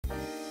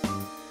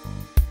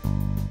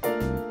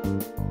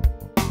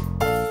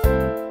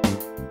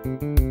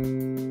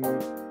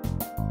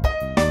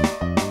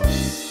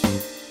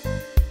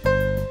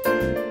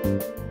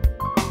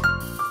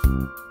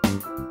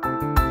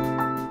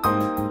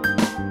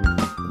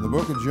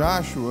book of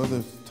Joshua,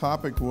 the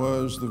topic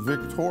was the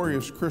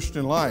victorious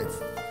Christian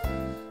life.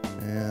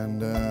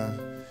 And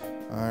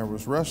I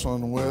was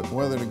wrestling with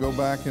whether to go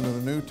back into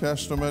the New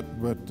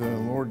Testament, but the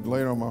Lord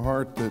laid on my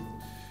heart that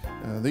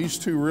these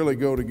two really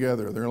go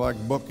together. They're like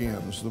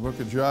bookends. The book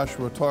of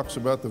Joshua talks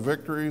about the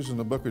victories, and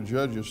the book of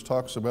Judges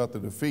talks about the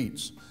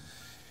defeats.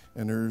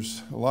 And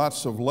there's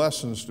lots of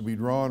lessons to be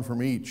drawn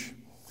from each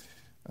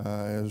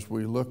as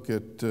we look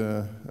at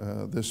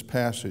this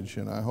passage.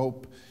 And I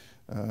hope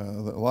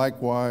that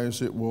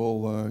likewise it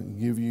will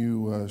give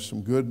you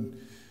some good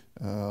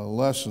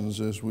lessons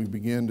as we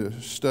begin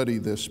to study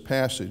this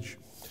passage.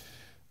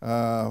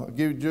 I'll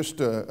give you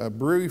just a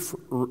brief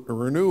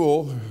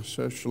renewal,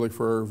 especially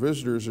for our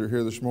visitors who are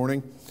here this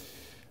morning.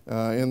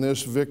 In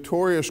this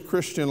victorious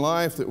Christian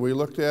life that we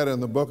looked at in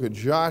the book of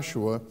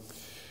Joshua,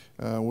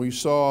 we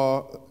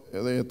saw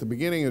at the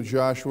beginning of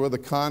Joshua the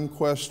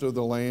conquest of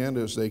the land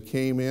as they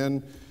came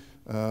in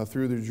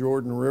through the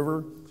Jordan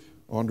River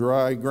on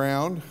dry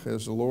ground.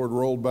 As the Lord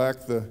rolled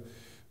back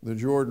the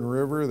Jordan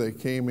River, they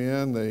came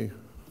in, they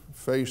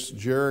faced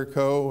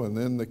Jericho and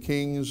then the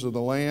kings of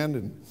the land,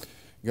 and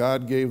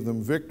God gave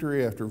them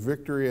victory after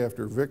victory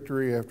after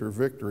victory after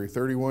victory.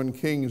 31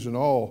 kings in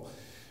all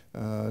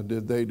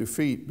did they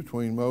defeat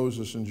between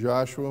Moses and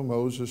Joshua.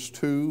 Moses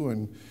 2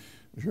 and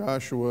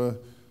Joshua,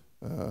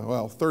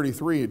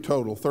 33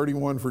 total.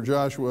 31 for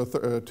Joshua,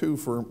 2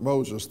 for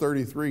Moses.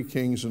 33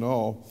 kings in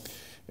all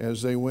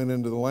as they went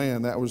into the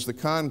land. That was the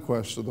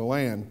conquest of the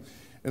land.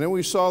 And then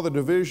we saw the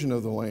division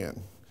of the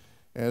land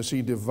as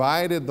he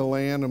divided the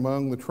land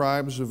among the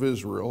tribes of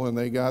Israel, and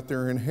they got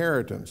their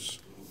inheritance.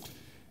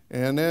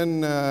 And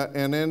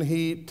then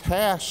he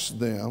tasked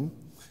them,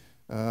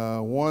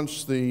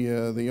 once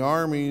the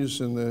armies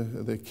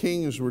and the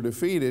kings were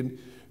defeated,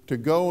 to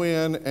go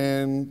in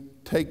and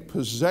take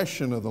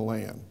possession of the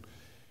land.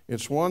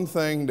 It's one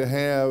thing to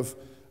have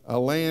a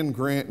land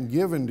grant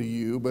given to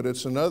you, but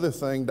it's another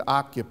thing to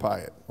occupy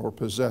it or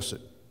possess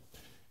it.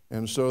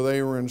 And so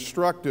they were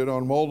instructed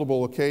on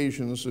multiple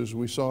occasions, as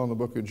we saw in the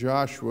book of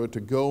Joshua, to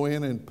go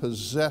in and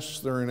possess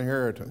their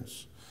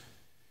inheritance.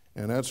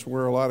 And that's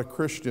where a lot of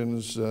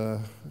Christians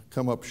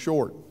come up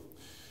short.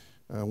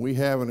 We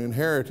have an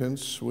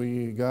inheritance.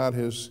 God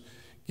has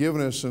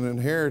given us an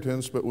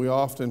inheritance, but we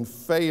often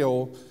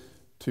fail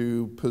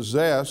to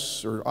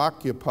possess or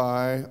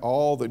occupy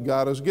all that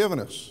God has given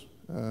us.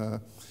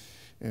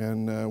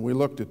 And we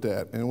looked at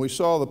that. And we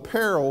saw the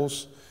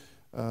perils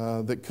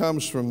that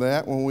comes from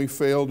that when we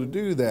fail to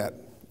do that.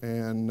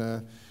 And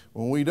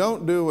when we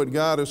don't do what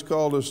God has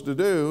called us to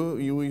do,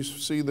 we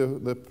see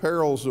the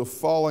perils of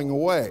falling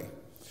away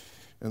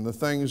and the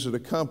things that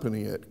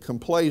accompany it.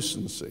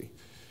 Complacency.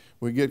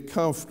 We get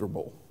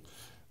comfortable.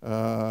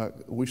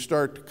 We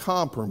start to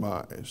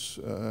compromise.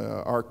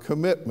 Our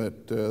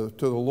commitment to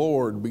the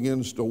Lord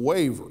begins to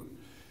waver.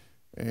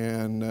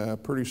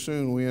 And pretty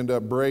soon we end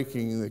up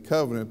breaking the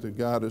covenant that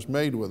God has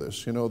made with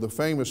us. You know, the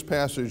famous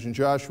passage in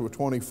Joshua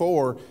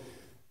 24,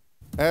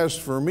 as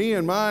for me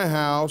and my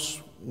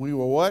house, we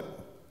will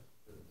what?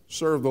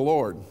 Serve the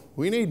Lord.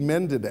 We need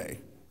men today,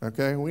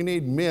 okay? We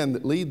need men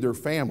that lead their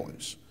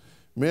families,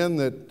 men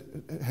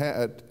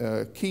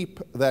that keep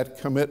that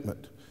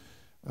commitment,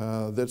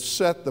 that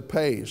set the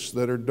pace,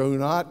 that do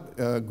not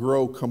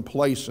grow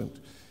complacent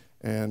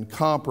and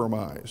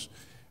compromise.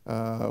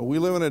 We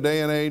live in a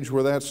day and age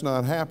where that's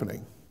not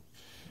happening.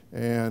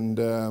 And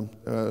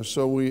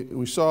so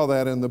we saw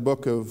that in the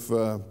book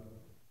of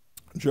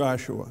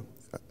Joshua.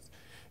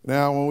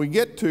 Now, when we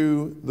get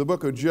to the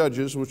book of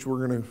Judges, which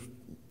we're going to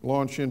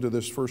launch into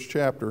this first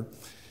chapter,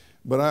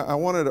 but I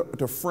wanted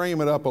to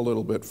frame it up a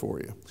little bit for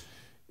you.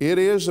 It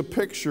is a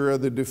picture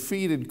of the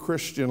defeated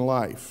Christian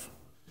life.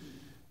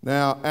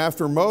 Now,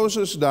 after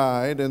Moses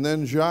died and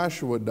then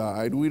Joshua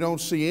died, we don't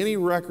see any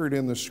record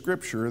in the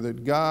Scripture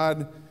that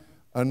God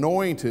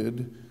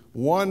anointed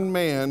one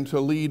man to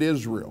lead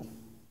Israel,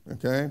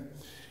 okay?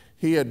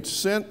 He had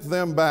sent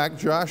them back,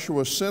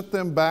 Joshua sent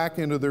them back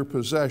into their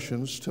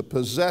possessions to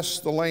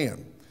possess the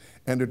land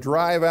and to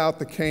drive out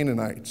the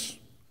Canaanites.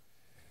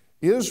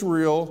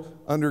 Israel,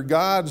 under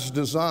God's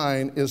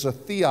design, is a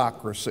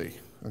theocracy,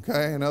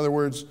 okay? In other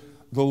words,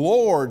 the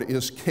Lord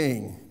is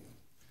king.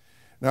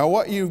 Now,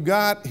 what you've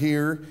got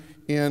here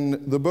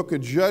in the book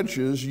of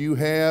Judges, you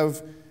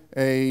have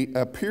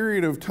a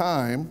period of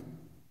time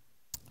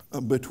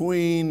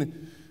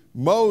between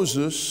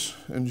Moses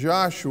and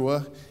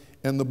Joshua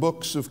and the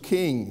books of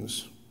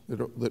Kings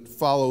that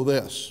follow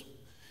this.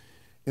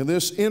 And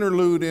this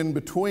interlude in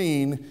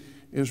between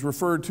is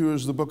referred to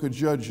as the book of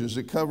Judges.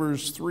 It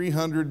covers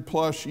 300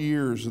 plus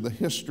years of the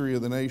history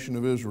of the nation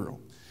of Israel.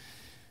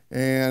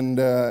 And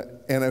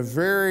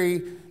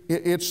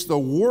it's the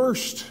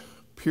worst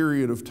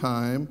period of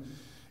time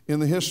in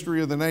the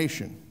history of the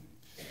nation.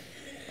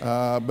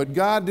 But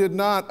God did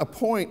not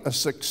appoint a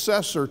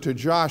successor to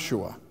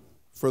Joshua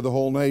for the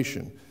whole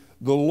nation.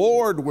 The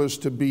Lord was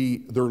to be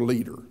their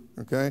leader,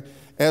 okay?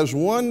 As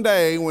one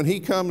day when he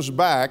comes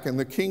back and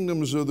the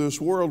kingdoms of this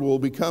world will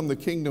become the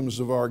kingdoms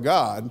of our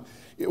God,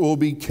 it will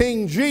be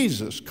King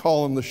Jesus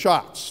calling the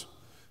shots,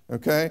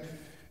 okay?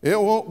 It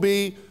won't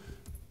be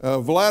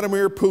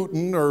Vladimir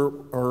Putin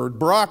or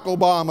Barack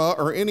Obama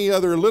or any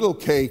other little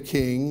K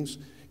kings.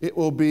 It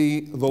will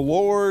be the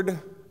Lord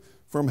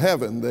from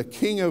heaven, the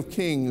King of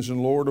kings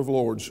and Lord of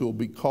lords, who will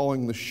be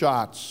calling the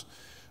shots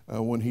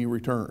when he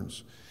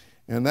returns.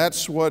 And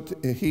that's what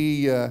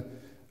he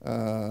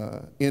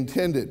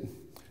intended.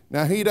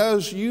 Now, he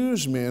does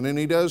use men and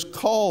he does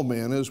call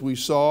men, as we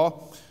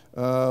saw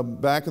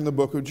back in the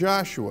book of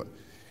Joshua.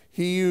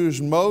 He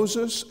used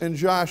Moses and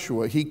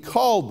Joshua. He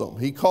called them.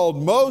 He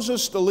called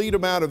Moses to lead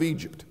them out of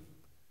Egypt.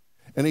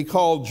 And he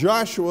called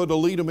Joshua to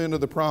lead them into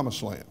the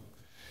promised land.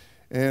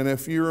 And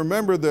if you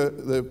remember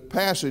the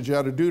passage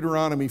out of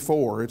Deuteronomy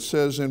 4, it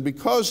says, "And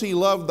because he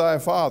loved thy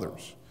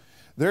fathers,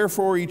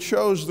 therefore he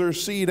chose their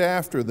seed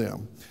after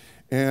them,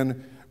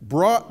 and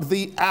brought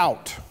thee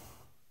out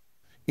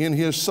in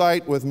his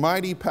sight with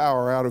mighty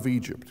power out of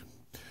Egypt,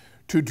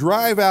 to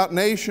drive out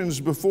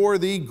nations before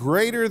thee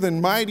greater than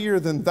mightier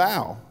than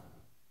thou,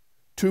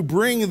 to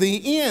bring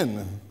thee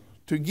in,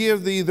 to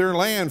give thee their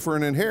land for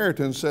an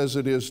inheritance as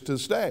it is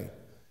this day."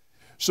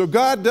 So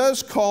God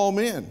does call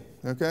men,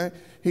 okay?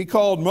 He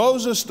called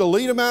Moses to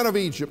lead them out of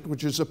Egypt,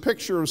 which is a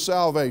picture of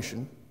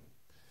salvation.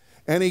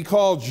 And he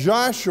called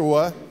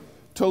Joshua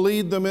to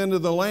lead them into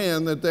the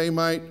land that they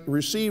might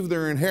receive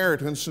their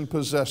inheritance and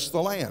possess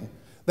the land.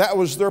 That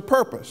was their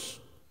purpose.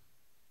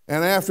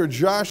 And after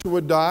Joshua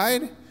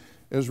died,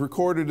 as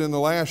recorded in the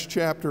last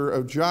chapter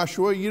of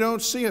Joshua, you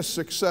don't see a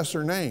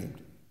successor named.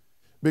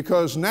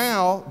 Because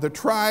now the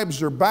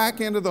tribes are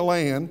back into the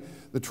land.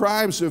 The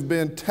tribes have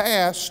been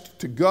tasked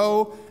to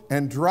go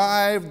and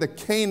drive the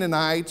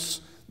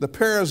Canaanites, the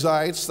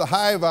Perizzites, the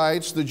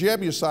Hivites, the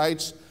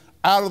Jebusites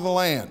out of the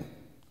land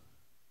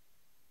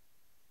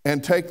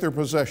and take their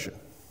possession.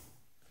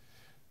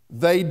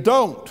 They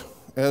don't,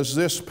 as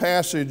this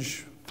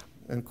passage,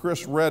 and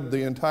Chris read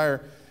the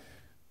entire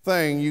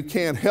thing, you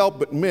can't help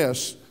but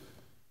miss,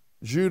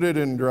 Judah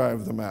didn't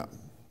drive them out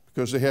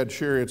because they had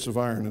chariots of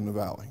iron in the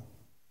valley.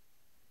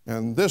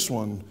 And this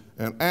one,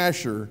 and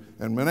Asher,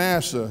 and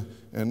Manasseh,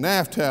 and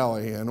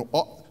Naphtali, and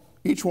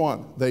each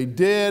one, they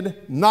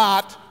did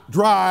not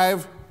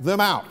drive them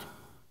out.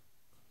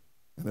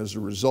 And as a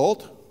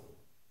result,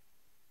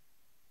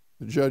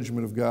 the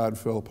judgment of God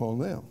fell upon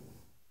them,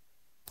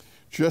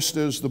 just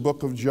as the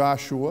book of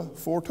Joshua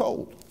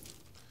foretold.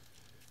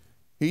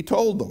 He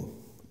told them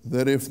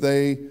that if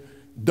they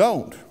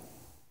don't,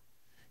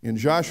 in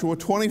Joshua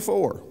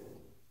 24,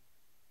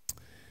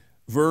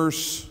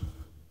 verse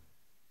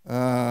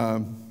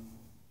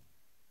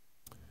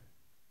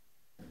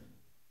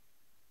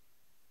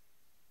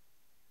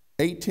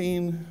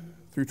 18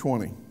 through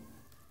 20,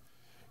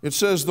 it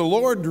says, "The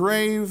Lord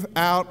drave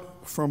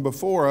out from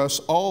before us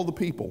all the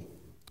people,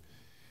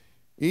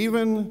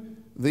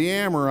 even the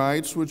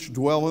Amorites which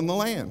dwell in the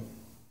land.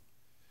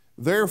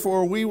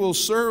 Therefore we will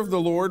serve the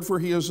Lord, for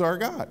he is our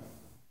God.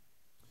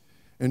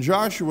 And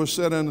Joshua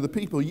said unto the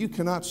people, You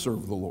cannot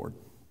serve the Lord,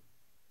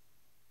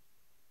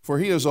 for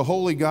he is a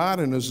holy God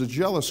and is a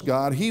jealous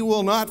God. He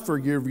will not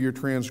forgive your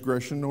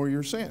transgression nor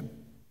your sin."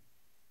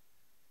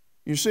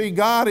 You see,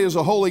 God is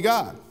a holy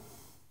God.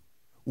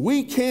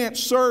 We can't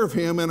serve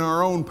him in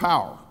our own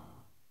power.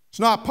 It's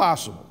not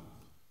possible.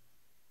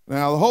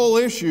 Now, the whole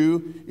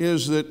issue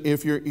is that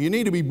if you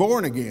need to be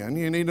born again,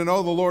 you need to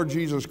know the Lord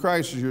Jesus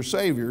Christ as your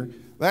Savior.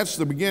 That's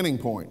the beginning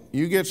point.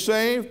 You get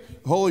saved,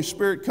 the Holy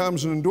Spirit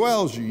comes and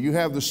indwells you. You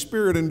have the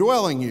Spirit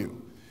indwelling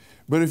you.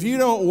 But if you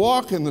don't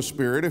walk in the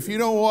Spirit, if you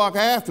don't walk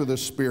after the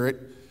Spirit,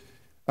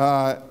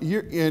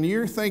 and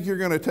you think you're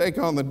going to take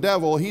on the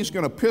devil, he's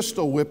going to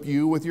pistol whip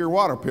you with your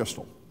water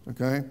pistol,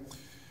 okay?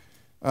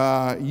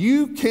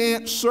 You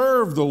can't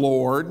serve the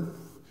Lord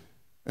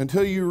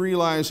until you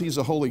realize he's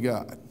a holy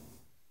God.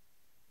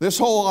 This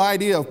whole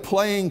idea of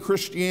playing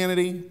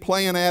Christianity,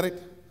 playing at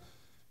it,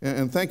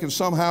 and thinking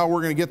somehow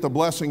we're going to get the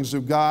blessings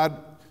of God,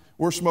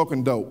 we're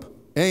smoking dope.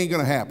 It ain't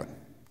going to happen.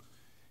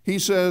 He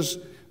says,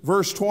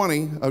 verse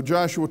 20 of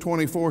Joshua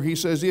 24, he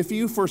says, "If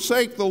you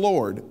forsake the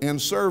Lord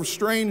and serve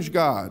strange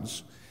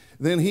gods,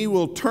 then he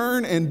will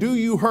turn and do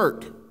you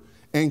hurt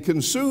and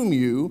consume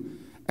you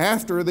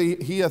after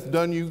he hath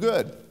done you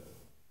good."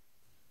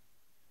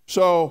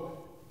 So,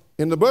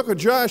 in the book of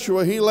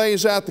Joshua, he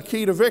lays out the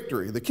key to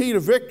victory. The key to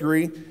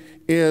victory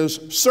is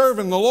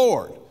serving the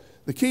Lord.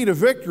 The key to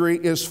victory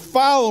is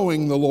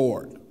following the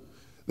Lord.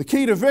 The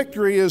key to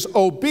victory is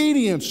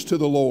obedience to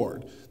the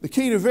Lord. The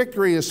key to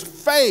victory is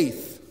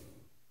faith.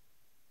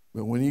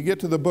 But when you get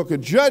to the book of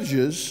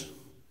Judges,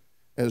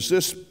 as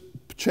this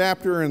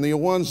chapter and the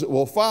ones that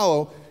will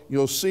follow,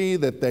 you'll see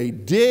that they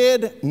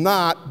did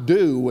not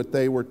do what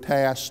they were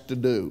tasked to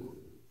do.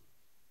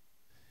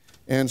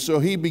 And so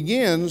he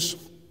begins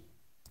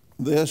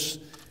this.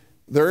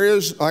 There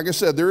is, like I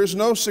said, there is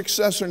no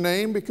successor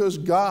name because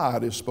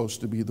God is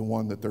supposed to be the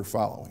one that they're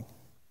following.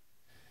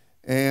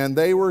 And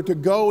they were to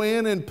go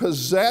in and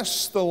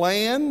possess the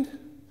land,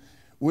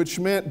 which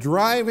meant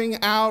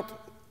driving out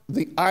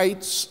the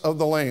ites of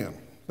the land,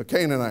 the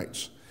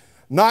Canaanites.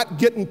 Not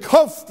getting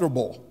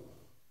comfortable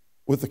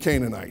with the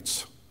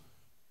Canaanites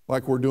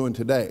like we're doing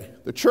today.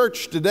 The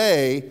church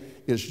today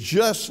is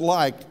just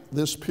like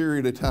this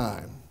period of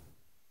time.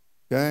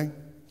 Okay?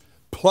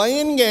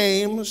 Playing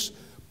games,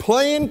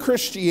 playing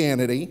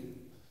Christianity,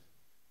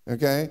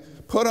 okay?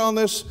 Put on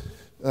this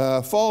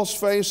false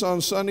face on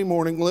Sunday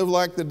morning, live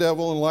like the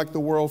devil and like the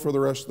world for the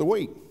rest of the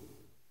week.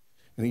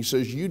 And he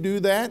says, you do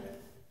that,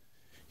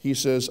 he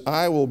says,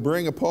 I will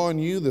bring upon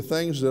you the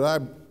things that I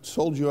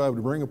told you I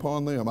would bring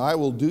upon them. I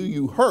will do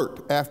you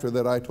hurt after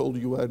that I told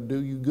you I'd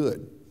do you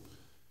good.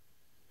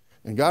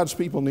 And God's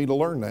people need to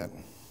learn that.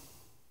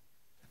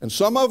 And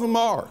some of them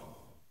are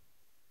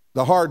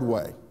the hard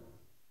way.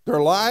 Their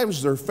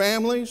lives, their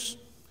families,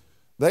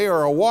 they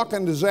are a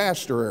walking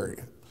disaster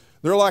area.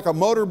 They're like a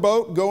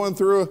motorboat going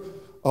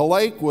through a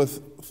lake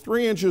with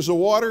 3 inches of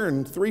water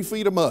and 3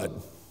 feet of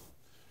mud.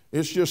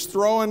 It's just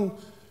throwing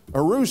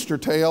a rooster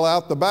tail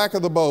out the back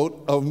of the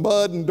boat of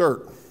mud and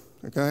dirt,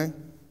 okay?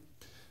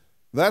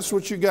 That's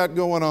what you got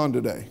going on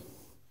today.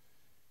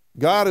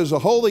 God is a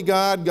holy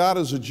God. God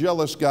is a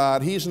jealous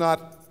God. He's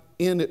not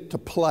in it to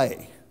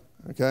play,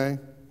 okay?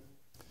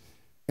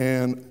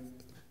 And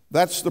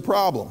that's the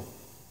problem.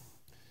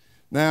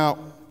 Now,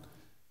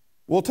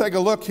 we'll take a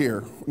look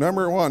here.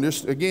 Number one,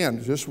 this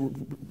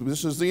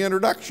is the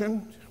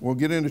introduction. We'll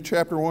get into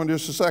chapter 1 in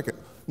just a second.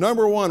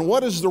 Number one,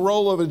 what is the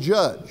role of a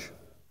judge?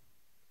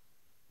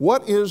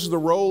 What is the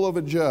role of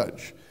a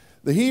judge?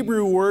 The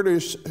Hebrew word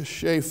is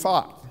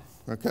shaphat,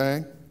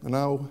 okay? And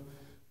I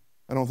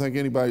don't think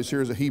anybody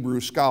here is a Hebrew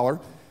scholar.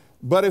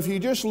 But if you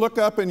just look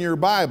up in your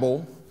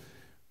Bible,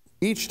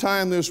 each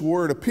time this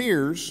word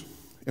appears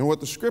in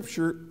what the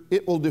Scripture,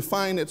 it will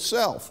define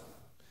itself.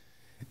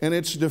 And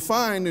it's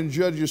defined in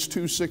Judges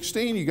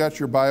 2:16. You got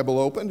your Bible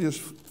open, just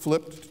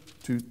flip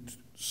to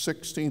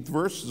 16th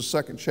verse, the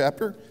 2nd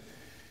chapter.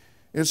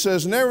 It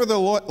says,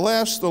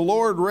 nevertheless, the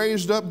Lord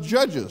raised up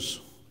judges,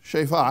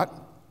 shaphat,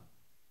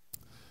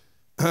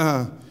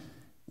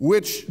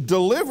 which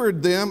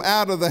delivered them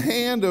out of the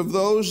hand of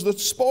those that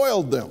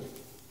spoiled them.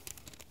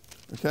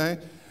 Okay?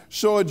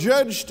 So a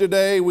judge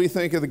today, we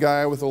think of the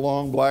guy with the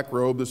long black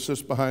robe that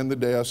sits behind the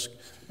desk,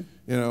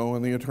 you know,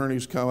 when the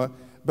attorneys come up.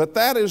 But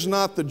that is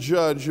not the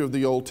judge of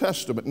the Old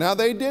Testament. Now,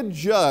 they did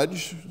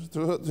judge,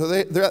 so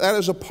that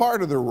is a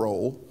part of their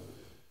role,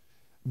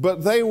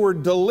 but they were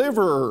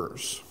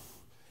deliverers.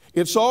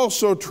 It's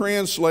also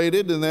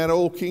translated in that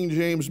old King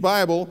James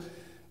Bible,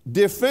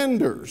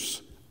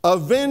 defenders,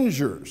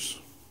 avengers.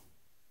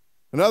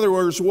 In other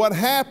words, what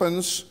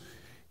happens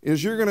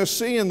is you're going to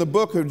see in the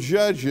book of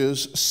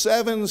Judges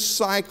 7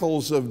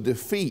 cycles of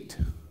defeat.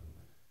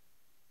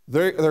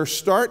 They're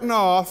starting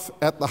off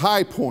at the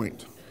high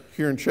point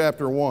here in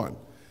chapter 1.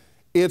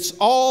 It's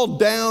all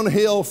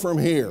downhill from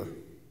here,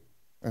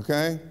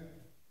 okay?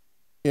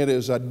 It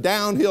is a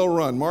downhill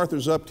run.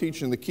 Martha's up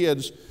teaching the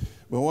kids,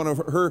 but one of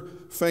her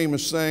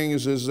famous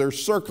sayings is they're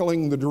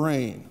circling the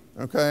drain,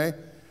 okay?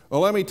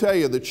 Well, let me tell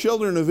you, the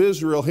children of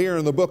Israel here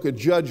in the book of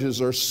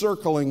Judges are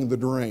circling the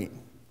drain.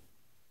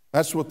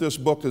 That's what this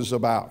book is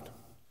about.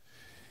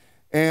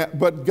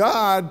 But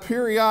God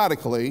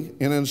periodically,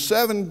 and in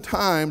 7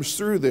 times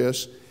through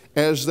this,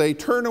 as they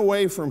turn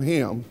away from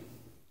Him,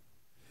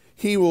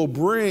 He will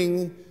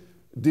bring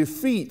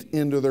defeat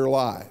into their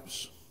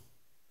lives.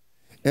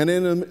 And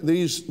in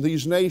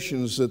these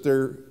nations that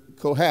they're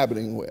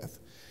cohabiting with,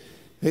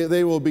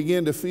 they will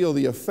begin to feel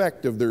the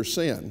effect of their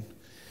sin.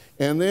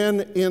 And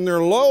then in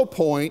their low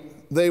point,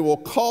 they will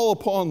call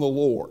upon the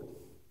Lord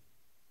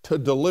to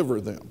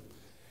deliver them.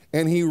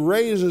 And He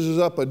raises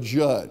up a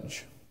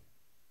judge,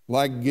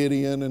 like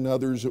Gideon and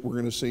others that we're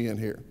going to see in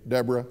here,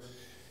 Deborah.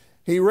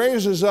 He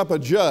raises up a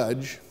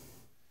judge,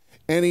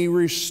 and He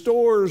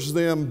restores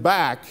them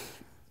back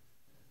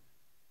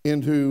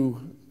into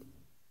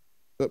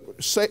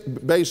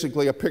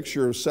basically a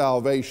picture of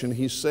salvation.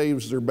 He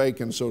saves their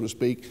bacon, so to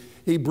speak.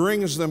 He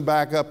brings them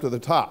back up to the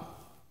top.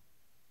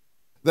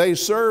 They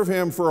serve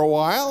Him for a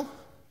while.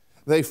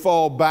 They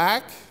fall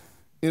back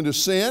into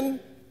sin.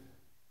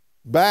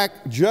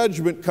 Back,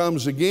 judgment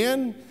comes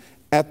again.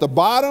 At the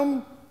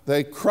bottom,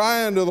 they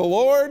cry unto the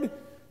Lord,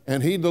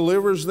 and He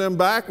delivers them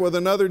back with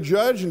another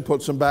judge and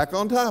puts them back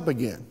on top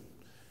again.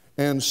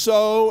 And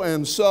so,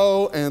 and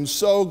so, and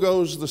so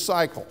goes the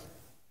cycle.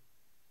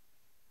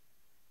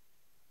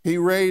 He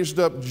raised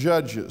up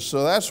judges.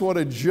 So that's what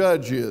a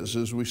judge is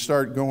as we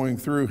start going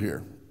through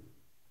here.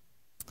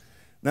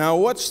 Now,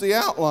 what's the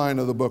outline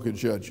of the book of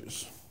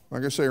Judges?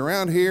 Like I say,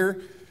 around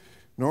here,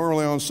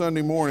 normally on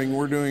Sunday morning,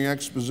 we're doing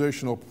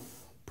expositional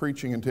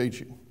preaching and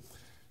teaching.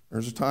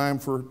 There's a time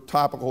for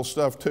topical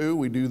stuff too.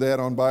 We do that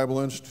on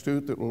Bible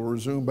Institute that will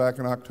resume back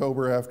in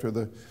October after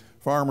the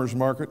farmers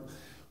market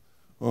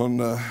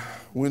on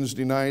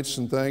Wednesday nights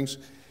and things.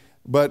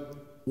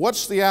 But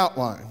what's the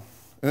outline?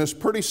 And it's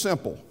pretty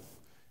simple.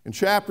 In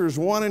chapters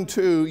 1 and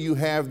 2, you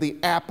have the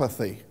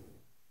apathy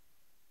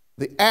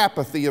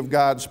of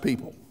God's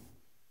people.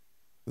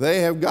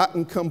 They have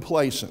gotten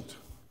complacent.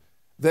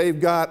 They've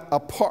got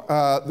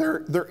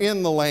they're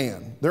in the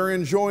land. They're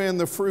enjoying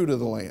the fruit of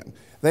the land.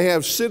 They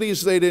have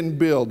cities they didn't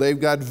build. They've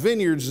got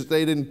vineyards that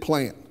they didn't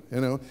plant.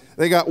 You know,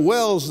 they got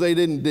wells they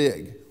didn't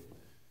dig.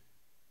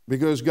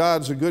 because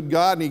God's a good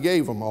God and He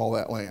gave them all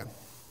that land.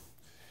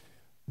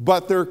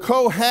 But they're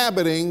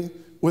cohabiting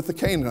with the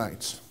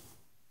Canaanites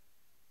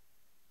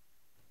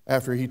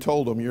after He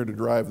told them, you're to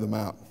drive them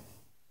out.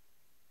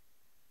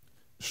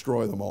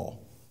 Destroy them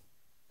all.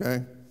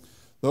 Okay?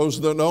 Those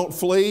that don't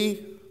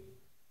flee,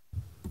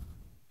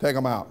 take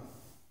them out.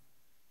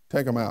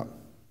 Take them out.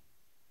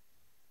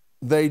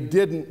 They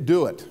didn't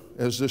do it,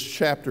 as this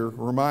chapter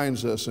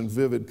reminds us in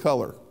vivid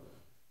color.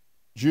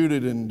 Judah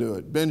didn't do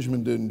it.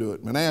 Benjamin didn't do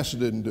it. Manasseh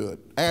didn't do it.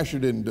 Asher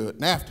didn't do it.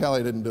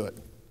 Naphtali didn't do it.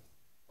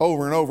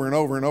 Over and over and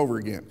over and over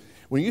again.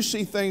 When you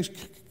see things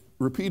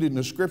repeated in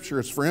the Scripture,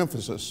 it's for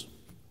emphasis.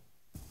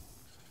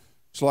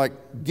 It's like,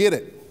 get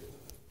it.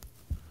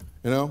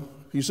 You know,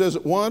 He says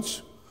it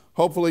once,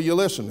 hopefully you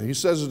listen. He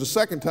says it the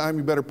second time,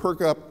 you better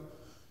perk up.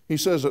 He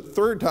says it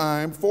third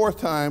time, fourth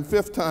time,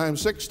 fifth time,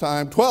 sixth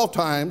time, 12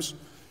 times.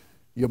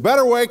 You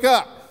better wake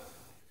up.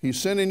 He's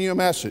sending you a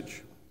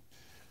message.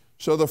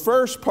 So the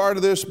first part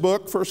of this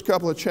book, first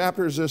couple of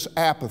chapters, is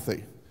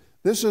apathy.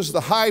 This is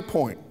the high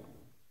point.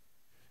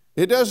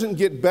 It doesn't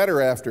get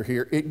better after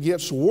here. It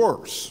gets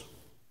worse.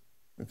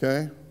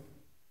 Okay?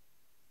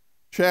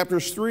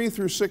 Chapters 3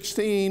 through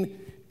 16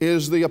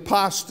 is the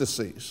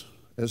apostasies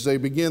as they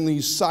begin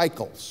these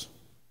cycles.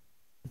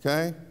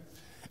 Okay?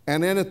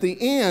 And then at the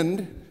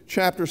end,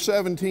 chapter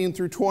 17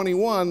 through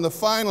 21, the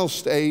final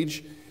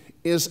stage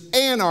is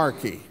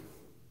anarchy.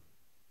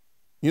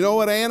 You know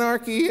what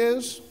anarchy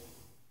is?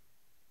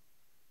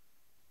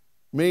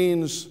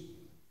 Means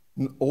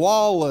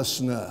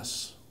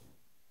lawlessness.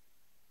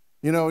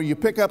 You know, you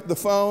pick up the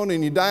phone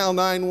and you dial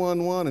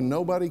 911 and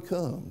nobody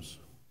comes.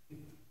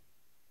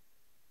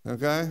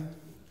 Okay?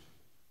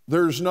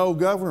 There's no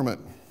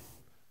government.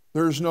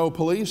 There's no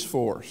police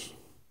force.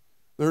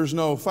 There's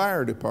no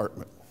fire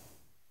department.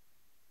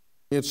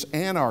 It's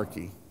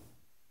anarchy.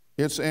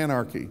 It's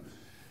anarchy.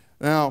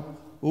 Now,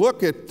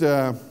 look at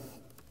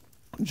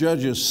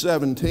Judges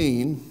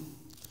 17,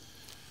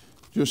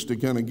 just to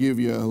kind of give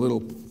you a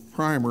little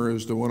primer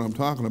as to what I'm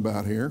talking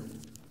about here.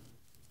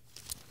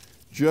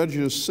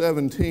 Judges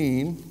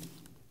 17,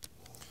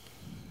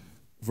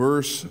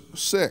 verse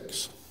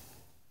 6.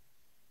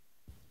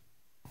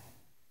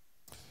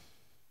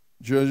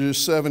 Judges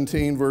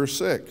 17, verse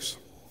 6.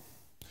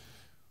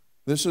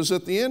 This is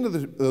at the end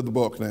of the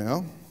book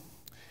now.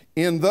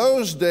 In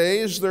those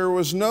days there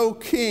was no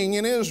king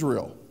in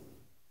Israel,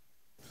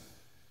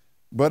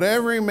 but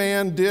every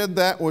man did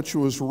that which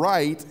was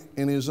right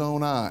in his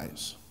own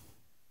eyes.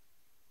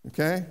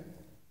 Okay?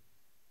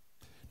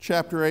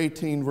 Chapter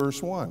 18,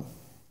 verse 1.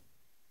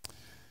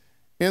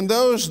 In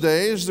those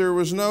days there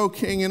was no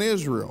king in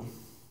Israel.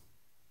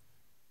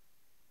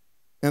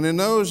 And in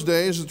those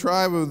days the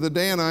tribe of the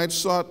Danites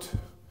sought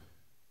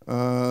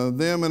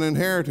them an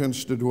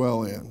inheritance to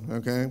dwell in.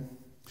 Okay?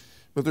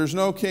 But there's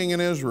no king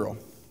in Israel.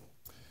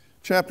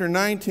 Chapter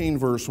 19,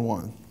 verse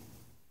 1.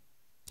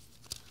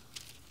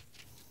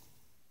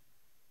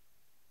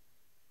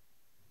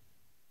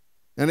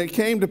 And it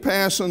came to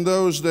pass in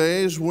those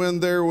days when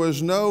there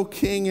was no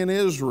king in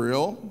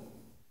Israel,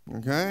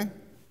 okay?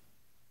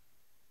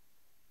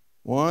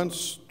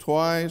 Once,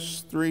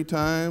 twice, three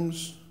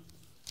times.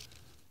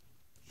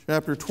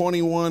 Chapter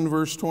 21,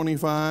 verse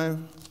 25.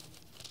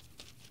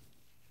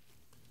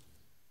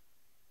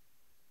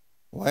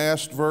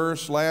 Last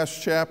verse,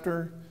 last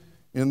chapter.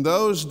 In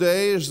those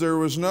days there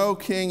was no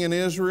king in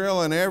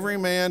Israel, and every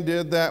man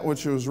did that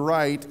which was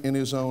right in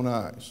his own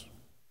eyes.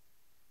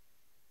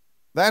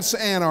 That's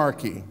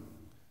anarchy.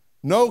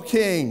 No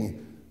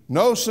king,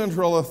 no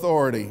central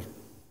authority.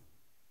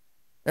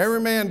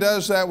 Every man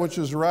does that which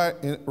is right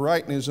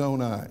in his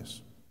own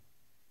eyes.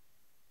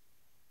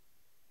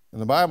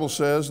 And the Bible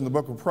says in the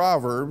book of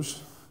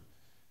Proverbs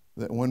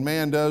that when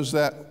man does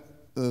that,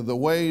 the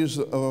ways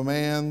of a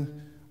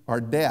man are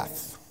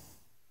death.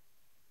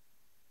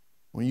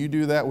 When you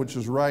do that which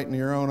is right in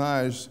your own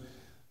eyes,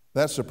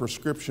 that's a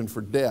prescription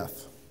for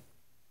death.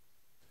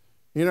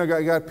 You know,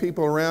 I got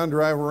people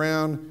drive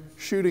around,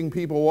 shooting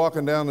people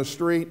walking down the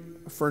street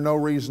for no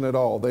reason at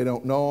all. They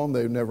don't know them.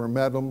 They've never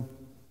met them.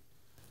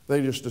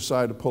 They just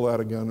decide to pull out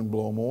a gun and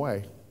blow them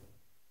away.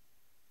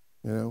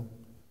 You know?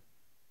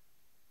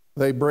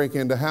 They break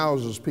into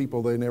houses,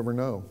 people they never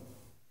know.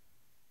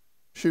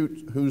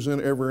 Shoot who's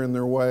ever in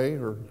their way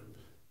or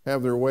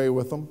have their way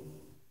with them.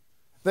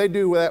 They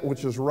do that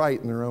which is right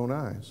in their own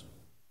eyes.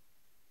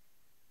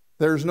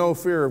 There's no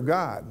fear of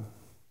God.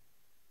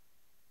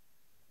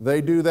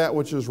 They do that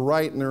which is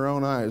right in their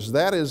own eyes.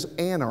 That is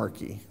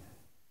anarchy.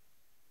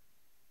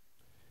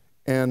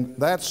 And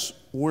that's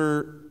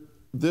where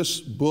this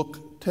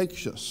book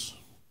takes us.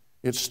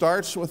 It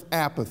starts with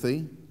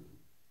apathy,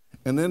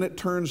 and then it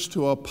turns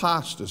to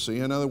apostasy.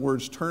 In other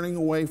words, turning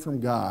away from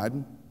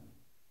God,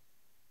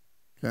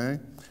 okay,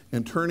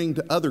 and turning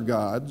to other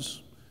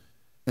gods,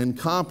 and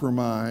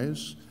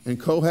compromise, and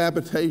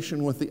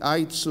cohabitation with the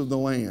ites of the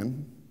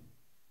land.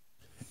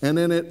 And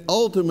then it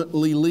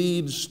ultimately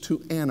leads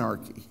to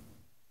anarchy.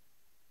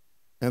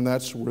 And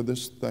that's where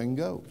this thing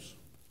goes.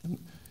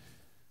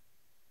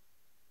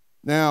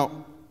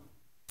 Now,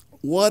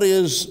 what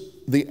is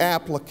the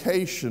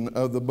application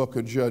of the book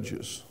of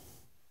Judges?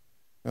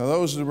 Now,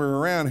 those that were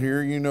around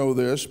here, you know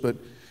this, but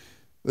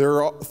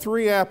there are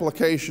three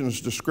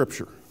applications to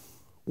Scripture.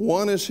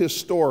 One is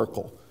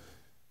historical.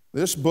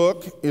 This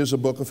book is a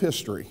book of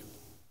history,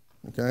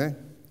 okay?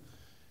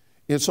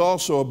 It's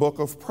also a book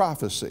of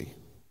prophecy.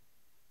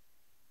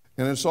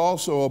 And it's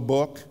also a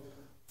book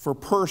for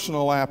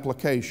personal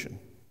application,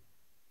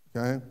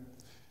 okay?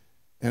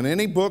 And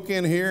any book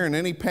in here and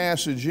any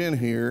passage in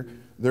here,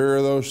 there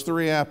are those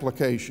three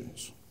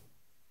applications.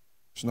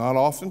 It's not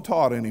often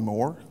taught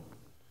anymore.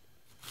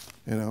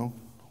 You know,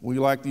 we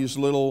like these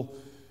little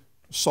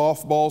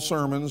softball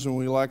sermons, and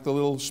we like the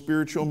little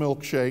spiritual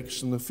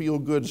milkshakes and the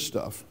feel-good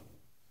stuff.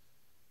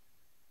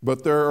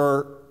 But there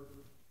are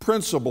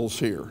principles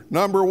here.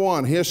 Number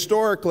one,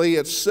 historically,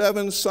 it's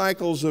 7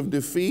 cycles of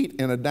defeat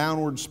and a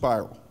downward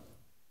spiral.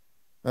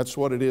 That's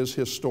what it is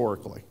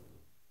historically.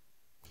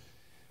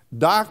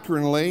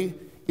 Doctrinally,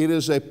 it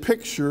is a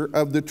picture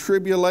of the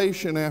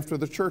tribulation after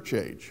the church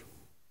age.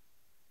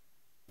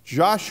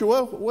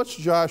 Joshua, what's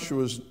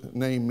Joshua's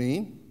name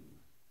mean?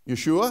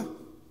 Yeshua?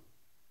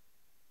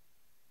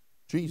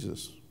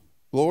 Jesus,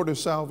 Lord of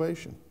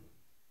salvation.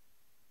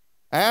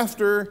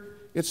 After,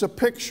 it's a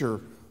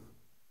picture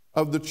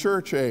of the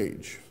church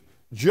age.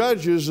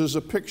 Judges is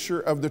a picture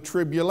of the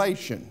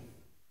tribulation.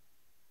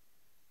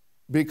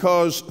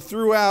 Because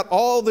throughout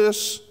all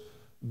this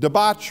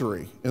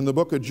debauchery in the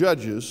book of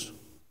Judges,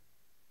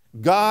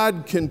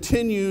 God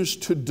continues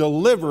to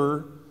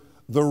deliver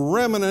the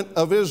remnant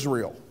of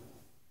Israel.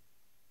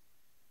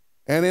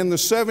 And in the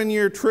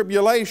 7-year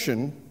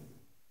tribulation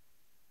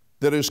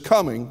that is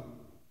coming,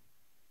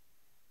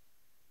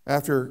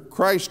 after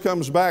Christ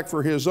comes back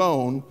for his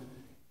own,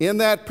 in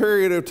that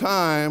period of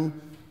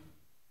time,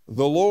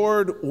 the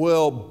Lord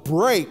will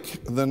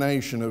break the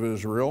nation of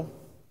Israel,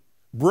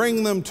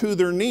 bring them to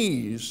their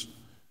knees.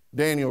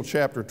 Daniel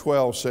chapter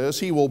 12 says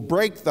he will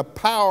break the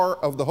power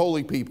of the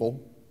holy people.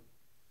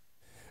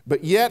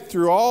 But yet,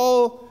 through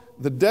all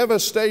the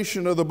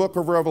devastation of the book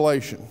of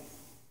Revelation,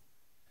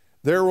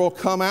 there will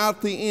come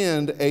out the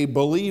end a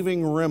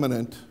believing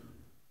remnant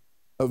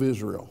of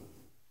Israel.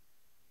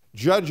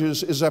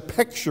 Judges is a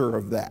picture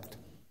of that,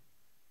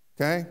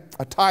 okay?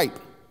 A type.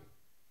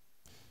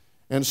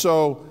 And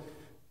so,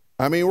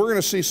 I mean, we're going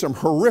to see some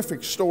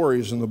horrific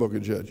stories in the book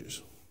of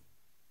Judges.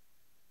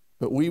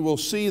 But we will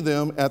see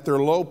them at their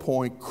low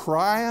point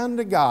cry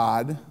unto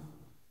God,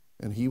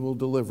 and he will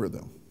deliver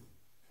them.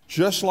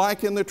 Just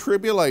like in the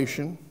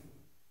tribulation,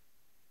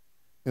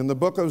 in the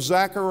book of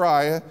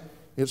Zechariah,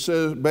 it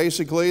says,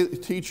 basically,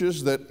 it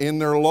teaches that in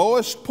their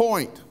lowest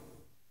point,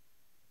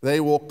 they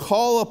will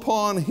call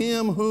upon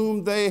him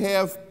whom they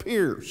have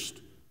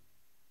pierced.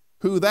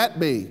 Who that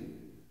be?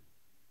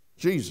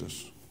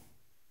 Jesus.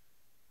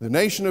 The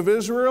nation of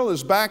Israel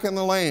is back in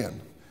the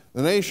land.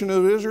 The nation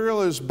of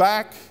Israel is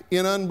back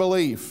in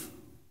unbelief.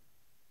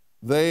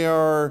 They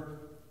are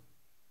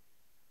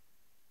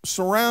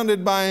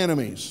surrounded by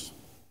enemies.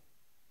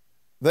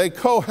 They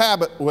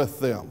cohabit with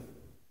them.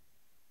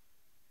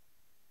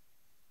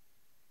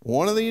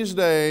 One of these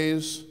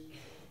days,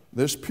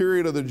 this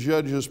period of the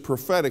Judges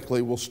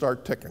prophetically will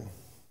start ticking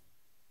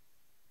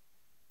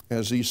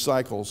as these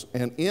cycles.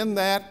 And in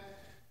that,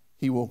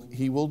 he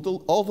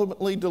will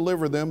ultimately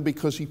deliver them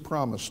because he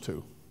promised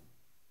to.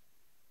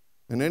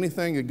 And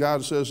anything that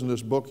God says in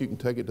this book, you can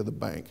take it to the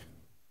bank.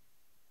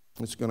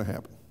 It's going to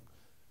happen.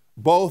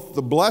 Both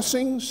the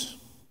blessings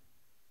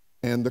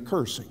and the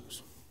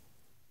cursings.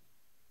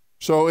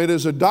 So it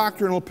is a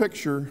doctrinal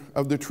picture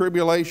of the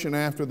tribulation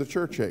after the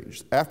church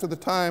age. After the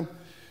time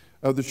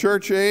of the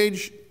church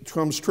age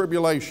comes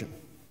tribulation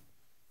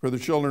for the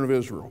children of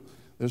Israel.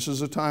 This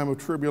is a time of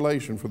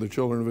tribulation for the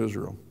children of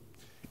Israel.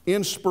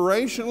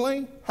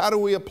 Inspirationally, how do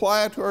we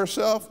apply it to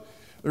ourselves?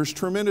 There's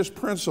tremendous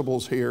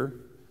principles here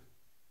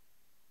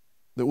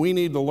that we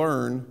need to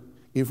learn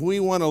if we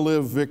want to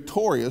live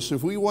victorious,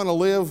 if we want to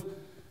live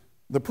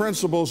the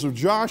principles of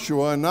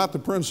Joshua and not the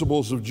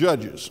principles of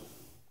Judges.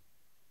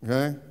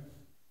 Okay?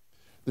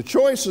 The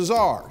choice is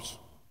ours.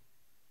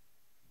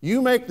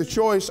 You make the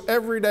choice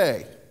every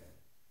day.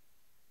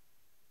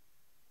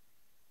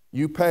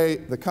 You pay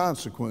the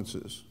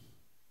consequences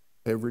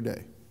every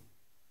day.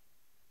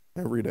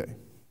 Every day.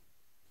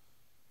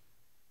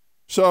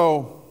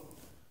 So,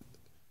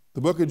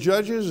 the book of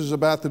Judges is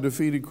about the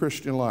defeated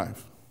Christian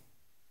life.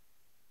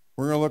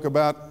 We're going to look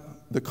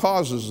about the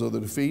causes of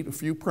the defeat, a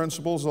few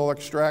principles I'll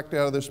extract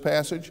out of this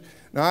passage.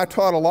 Now, I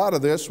taught a lot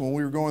of this when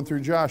we were going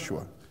through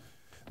Joshua.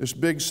 This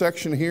big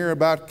section here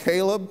about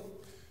Caleb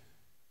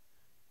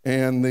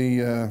and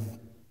the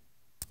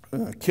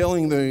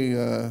killing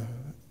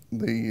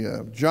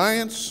the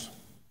giants.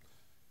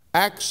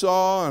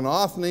 Achsah and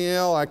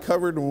Othniel I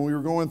covered when we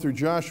were going through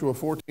Joshua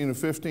 14 and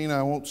 15.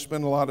 I won't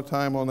spend a lot of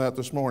time on that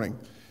this morning.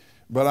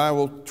 But I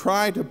will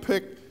try to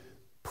pick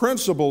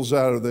principles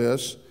out of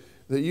this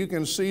that you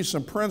can see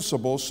some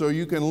principles so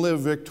you can live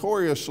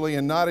victoriously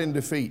and not in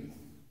defeat.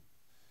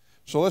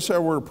 So let's have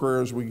a word of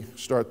prayer as we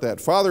start that.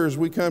 Father, as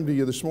we come to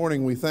you this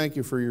morning, we thank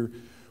you for your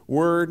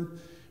word.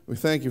 We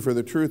thank you for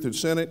the truth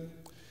that's in it.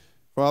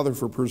 Father,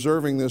 for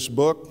preserving this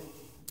book.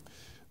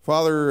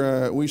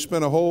 Father, we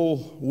spent a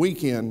whole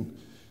weekend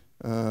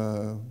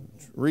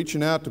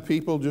reaching out to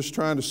people, just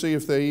trying to see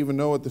if they even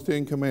know what the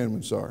Ten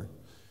Commandments are.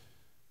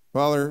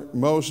 Father,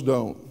 most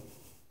don't.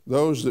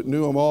 Those that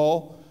knew them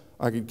all,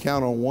 I could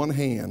count on one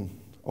hand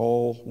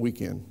all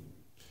weekend.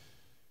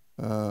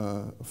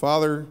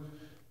 Father,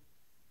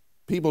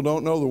 people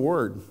don't know the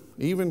Word.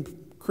 Even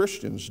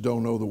Christians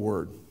don't know the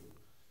Word.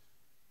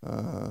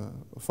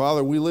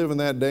 Father, we live in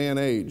that day and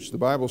age. The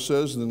Bible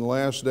says that in the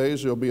last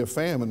days there will be a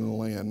famine in the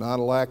land, not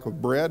a lack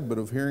of bread, but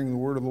of hearing the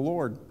word of the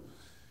Lord.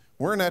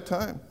 We're in that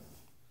time.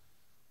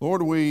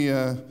 Lord, we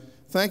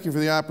thank you for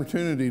the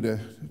opportunity to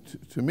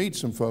meet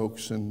some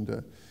folks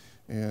and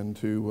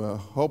to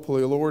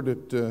hopefully,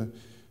 Lord, to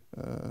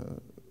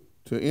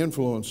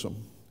influence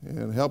them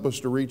and help us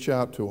to reach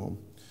out to them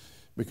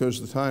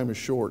because the time is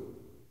short.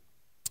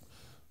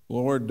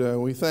 Lord,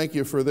 we thank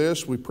you for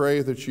this. We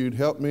pray that you'd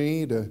help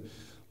me to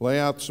lay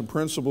out some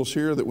principles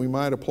here that we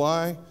might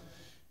apply,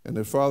 and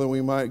that, Father, we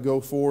might go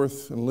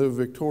forth and live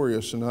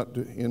victorious and not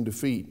in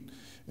defeat,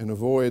 and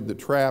avoid the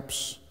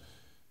traps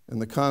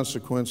and the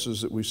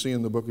consequences that we see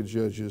in the book of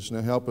Judges.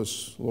 Now help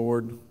us,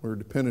 Lord. We're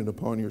dependent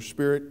upon your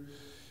Spirit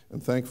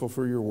and thankful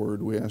for your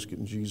word. We ask it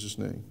in Jesus'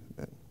 name.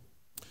 Amen.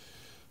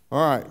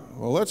 All right,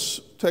 well,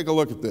 let's take a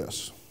look at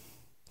this.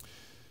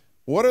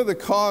 What are the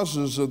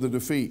causes of the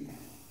defeat?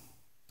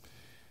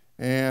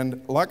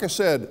 And like I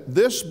said,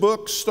 this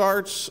book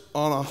starts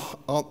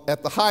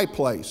at the high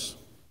place.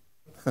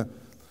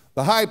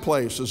 The high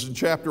place is in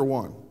chapter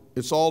 1.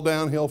 It's all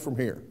downhill from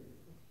here.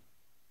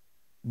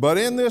 But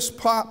in this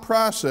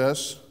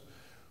process,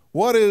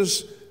 what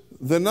is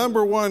the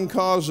number one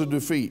cause of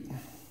defeat?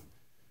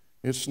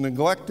 It's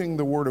neglecting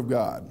the Word of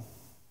God.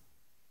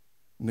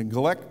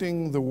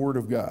 Neglecting the Word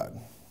of God.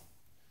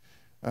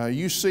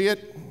 You see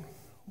it.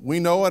 We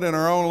know it in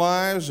our own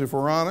lives, if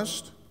we're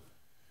honest.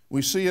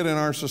 We see it in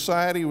our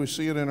society. We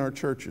see it in our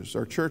churches.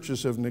 Our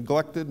churches have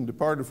neglected and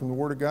departed from the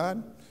Word of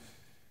God,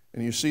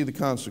 and you see the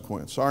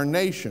consequence. Our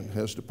nation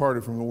has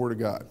departed from the Word of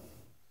God.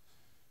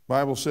 The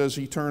Bible says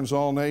he turns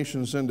all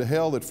nations into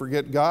hell that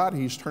forget God.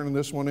 He's turning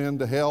this one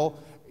into hell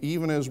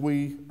even as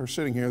we are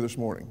sitting here this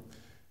morning.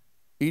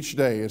 Each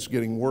day it's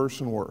getting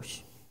worse and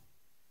worse.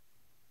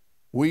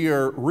 We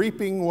are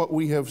reaping what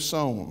we have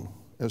sown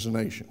as a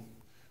nation.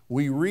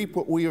 We reap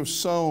what we have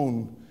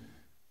sown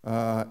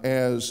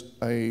as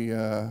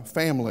a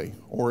family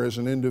or as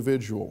an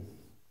individual.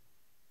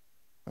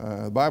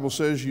 The Bible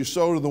says you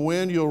sow to the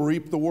wind, you'll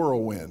reap the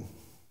whirlwind.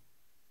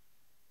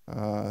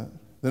 The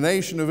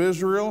nation of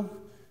Israel,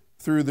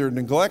 through their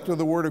neglect of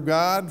the Word of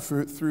God,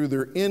 through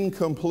their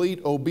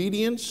incomplete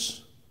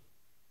obedience,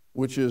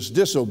 which is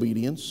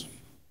disobedience,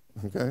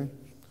 okay?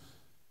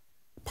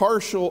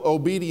 Partial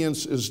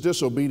obedience is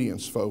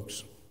disobedience,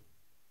 folks.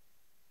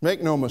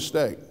 Make no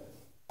mistake.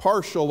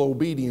 Partial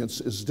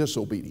obedience is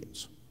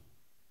disobedience.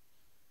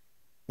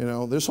 You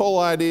know, this whole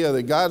idea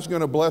that God's going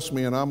to bless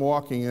me and I'm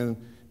walking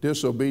in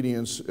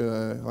disobedience,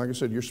 like I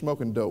said, you're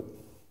smoking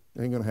dope.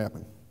 It ain't going to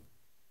happen.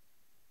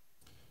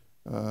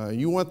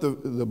 You want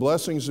the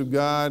blessings of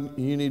God,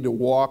 you need to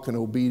walk in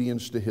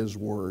obedience to His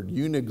Word.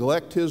 You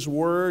neglect His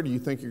Word, you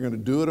think you're going to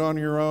do it on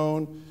your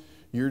own,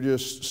 you're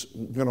just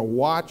going to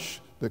watch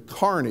the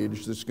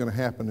carnage that's going to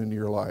happen in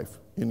your life,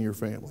 in your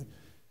family.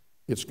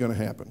 It's going to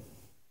happen.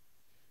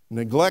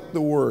 Neglect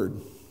the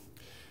Word.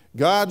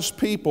 God's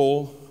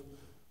people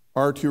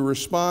are to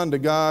respond to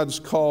God's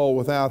call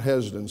without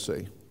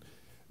hesitancy.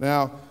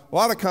 Now, a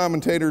lot of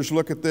commentators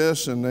look at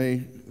this and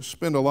they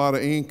spend a lot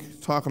of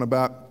ink talking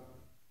about,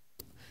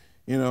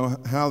 you know,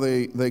 how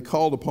they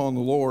called upon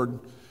the Lord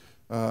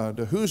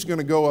to who's going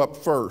to go up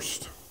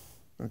first,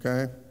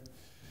 okay?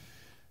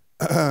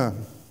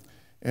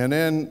 And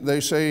then they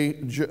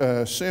say,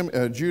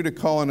 Judah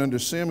calling unto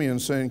Simeon,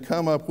 saying,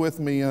 come up with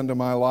me unto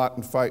my lot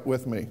and fight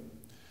with me.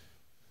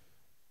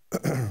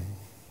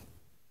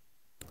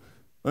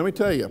 Let me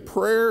tell you,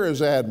 prayer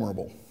is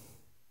admirable.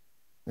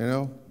 You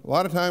know, a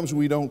lot of times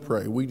we don't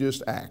pray, we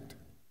just act.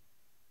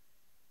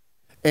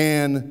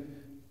 And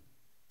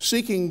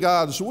seeking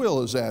God's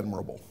will is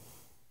admirable.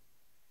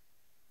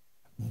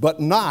 But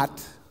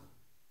not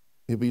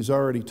if He's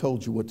already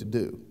told you what to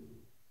do.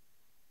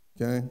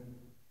 Okay?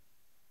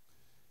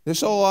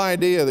 This whole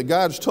idea that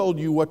God's told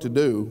you what to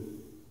do,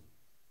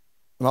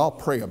 and I'll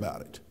pray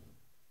about it.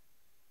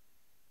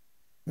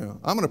 You know,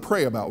 I'm going to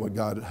pray about what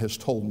God has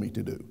told me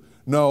to do.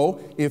 No,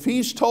 if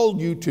He's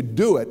told you to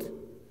do it,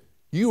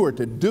 you are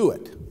to do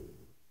it.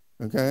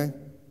 Okay?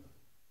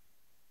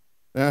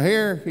 Now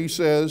here he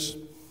says,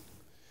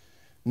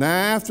 now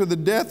after the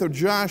death of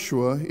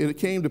Joshua, it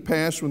came to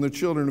pass when the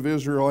children of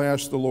Israel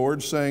asked the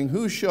Lord, saying,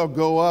 who shall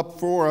go up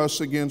for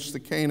us against the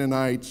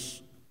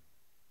Canaanites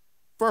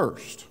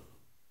first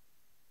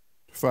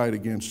to fight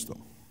against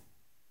them?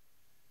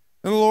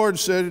 And the Lord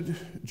said,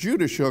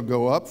 Judah shall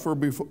go up, for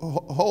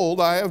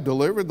behold, I have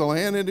delivered the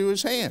land into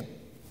his hand.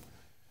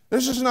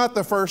 This is not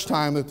the first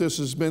time that this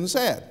has been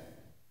said.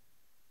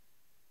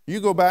 You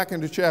go back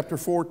into chapter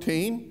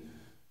 14,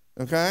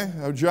 okay,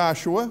 of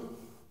Joshua,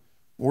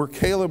 where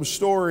Caleb's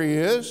story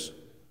is,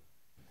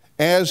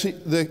 as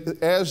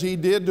he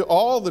did to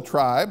all the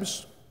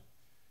tribes,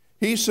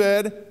 he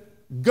said,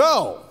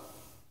 go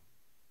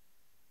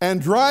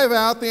and drive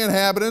out the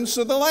inhabitants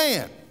of the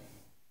land.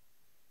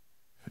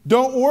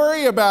 Don't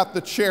worry about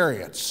the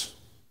chariots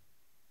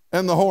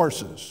and the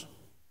horses.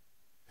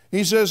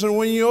 He says, and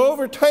when you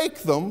overtake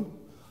them,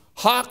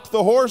 hock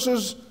the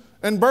horses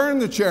and burn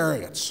the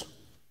chariots.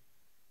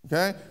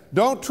 Okay?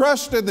 Don't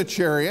trust in the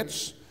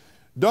chariots.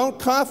 Don't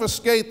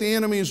confiscate the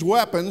enemy's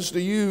weapons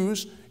to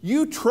use.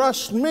 You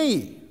trust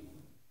me.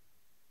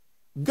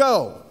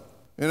 Go.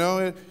 You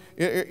know,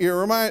 it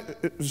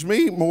reminds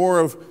me more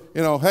of,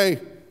 you know, hey,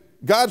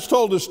 God's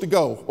told us to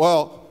go.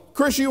 Well,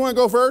 Chris, you want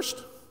to go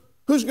first?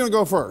 Who's going to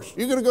go first?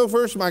 You going to go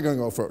first? Am I going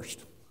to go first?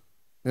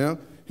 You know,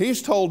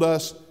 he's told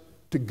us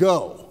to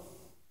go.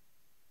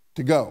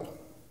 To go.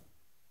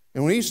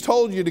 And when he's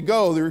told you to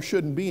go, there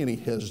shouldn't be any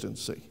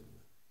hesitancy.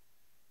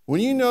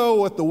 When you know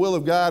what the will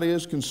of God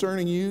is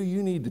concerning you,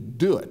 you need to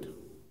do it.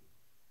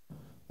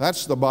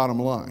 That's the bottom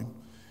line.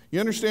 You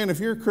understand, if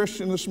you're a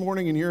Christian this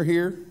morning and you're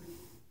here,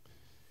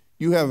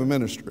 you have a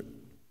ministry.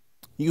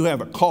 You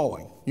have a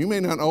calling. You may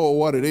not know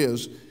what it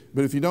is,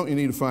 but if you don't, you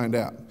need to find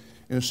out.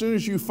 And as soon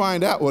as you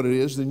find out what it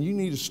is, then you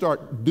need to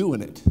start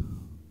doing it.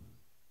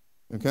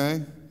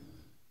 Okay?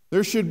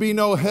 There should be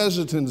no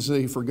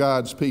hesitancy for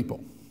God's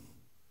people.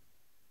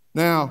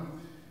 Now,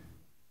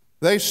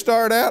 they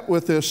start out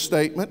with this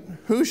statement,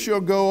 who shall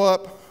go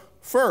up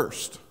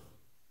first?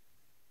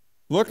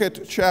 Look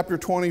at chapter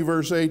 20,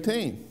 verse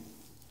 18.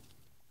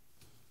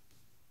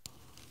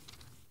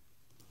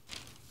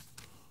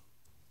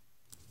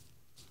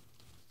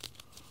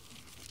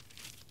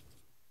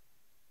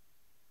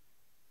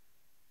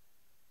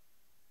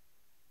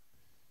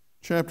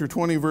 Chapter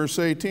 20, verse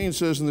 18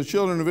 says, and the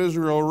children of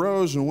Israel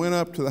arose and went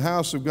up to the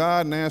house of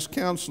God and asked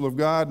counsel of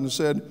God and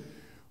said,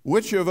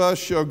 which of us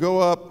shall go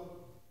up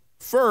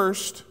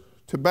first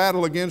to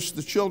battle against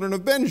the children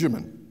of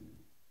Benjamin?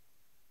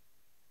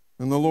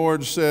 And the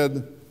Lord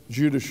said,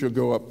 Judah shall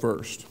go up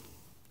first.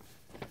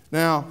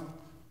 Now,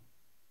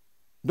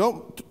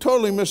 don't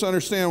totally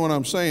misunderstand what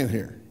I'm saying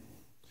here.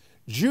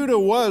 Judah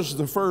was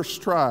the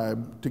first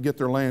tribe to get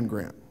their land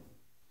grant.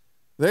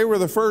 They were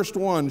the first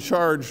one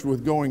charged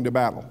with going to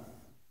battle.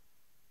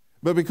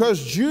 But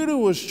because Judah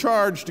was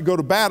charged to go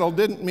to battle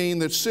didn't mean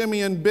that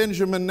Simeon,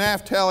 Benjamin,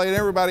 Naphtali, and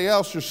everybody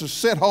else just to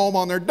sit home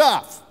on their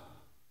duff.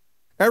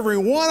 Every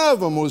one of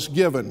them was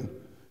given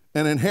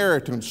an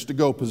inheritance to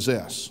go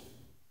possess.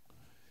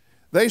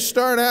 They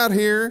start out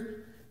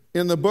here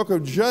in the book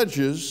of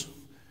Judges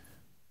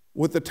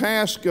with the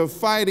task of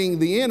fighting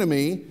the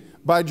enemy.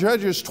 By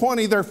Judges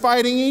 20, they're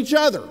fighting each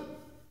other.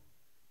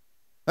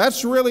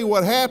 That's really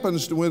what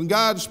happens when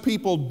God's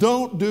people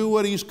don't do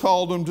what He's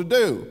called them to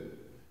do.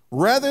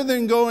 Rather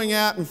than going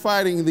out and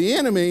fighting the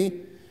enemy,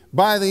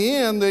 by the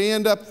end, they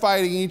end up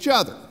fighting each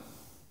other.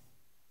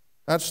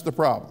 That's the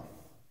problem.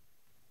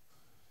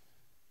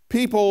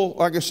 People,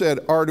 like I said,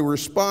 are to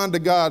respond to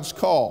God's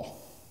call.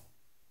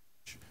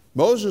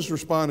 Moses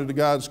responded to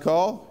God's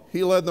call.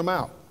 He led them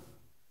out.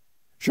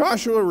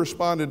 Joshua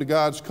responded to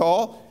God's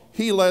call.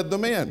 He led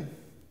them in.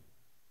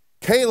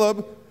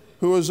 Caleb,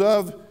 who was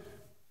of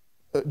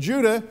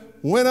Judah,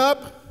 went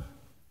up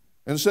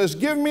and says,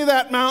 give me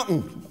that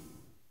mountain.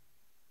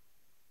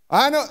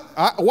 I know,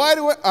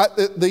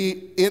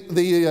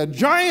 the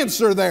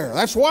giants are there.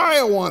 That's why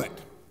I want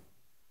it.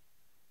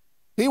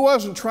 He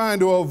wasn't trying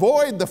to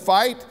avoid the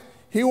fight.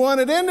 He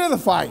wanted into the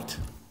fight.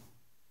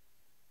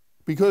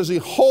 Because he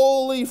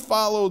wholly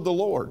followed the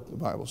Lord, the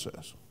Bible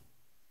says.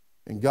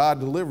 And God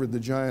delivered the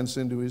giants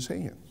into his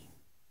hands.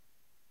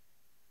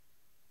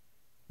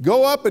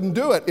 Go up and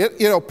do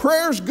it.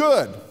 Prayer's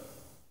good.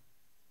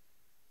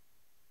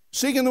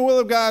 Seeking the will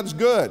of God's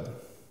good.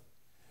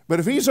 But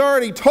if he's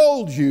already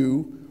told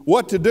you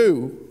what to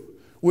do,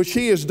 which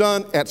he has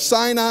done at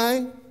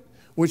Sinai,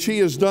 which he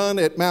has done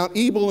at Mount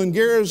Ebal and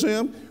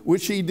Gerizim,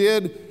 which he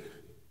did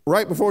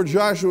right before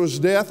Joshua's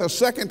death, a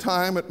second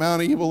time at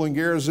Mount Ebal and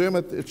Gerizim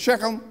at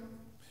Shechem.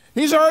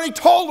 He's already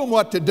told them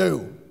what to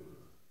do.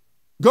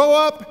 Go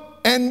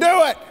up and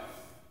do it.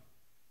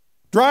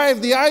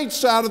 Drive the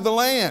ites out of the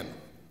land.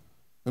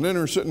 And then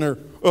they're sitting there,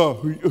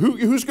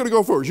 who's going to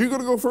go first? You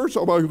going to go first?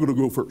 How about you going to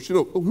go first?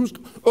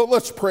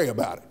 Let's pray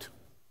about it.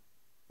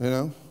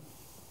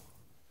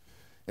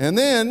 And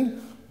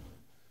then,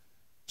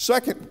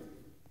 second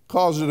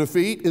cause of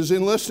defeat is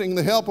enlisting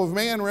the help of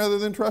man rather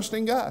than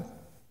trusting God.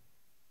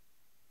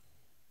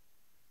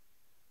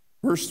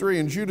 Verse 3,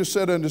 and Judah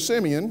said unto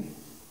Simeon,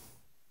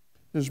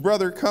 his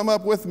brother, come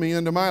up with me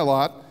into my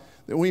lot,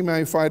 that we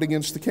may fight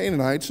against the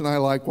Canaanites, and I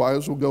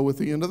likewise will go with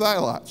thee into thy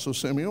lot. So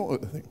Simeon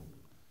went with him.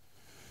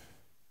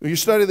 When you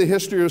study the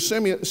history of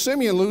Simeon,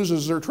 Simeon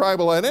loses their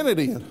tribal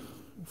identity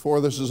before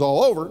this is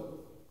all over.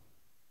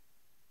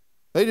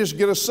 They just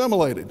get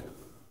assimilated.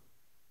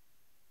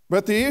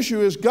 But the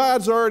issue is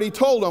God's already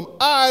told them,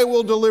 I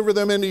will deliver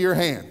them into your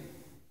hand.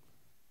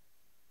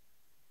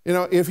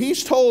 If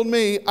he's told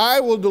me, I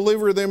will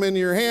deliver them into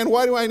your hand,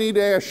 why do I need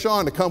to ask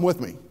Sean to come with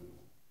me?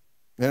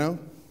 You know?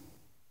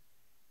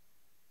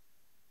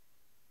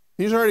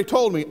 He's already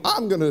told me,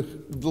 I'm going to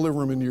deliver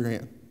them into your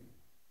hand.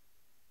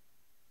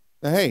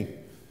 Now, hey,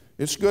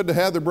 it's good to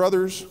have the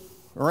brothers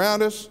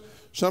around us.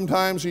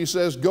 Sometimes he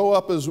says, go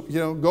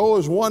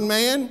as one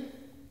man.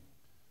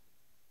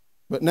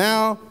 But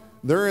now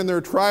they're in their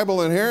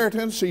tribal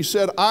inheritance. He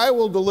said, I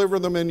will deliver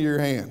them into your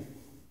hand.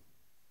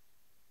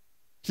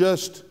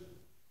 Just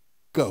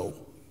go.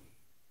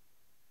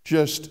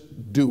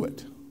 Just do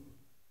it.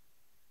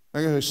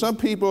 Like I say, some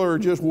people are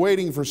just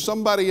waiting for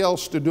somebody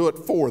else to do it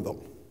for them.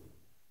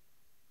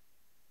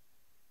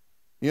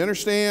 You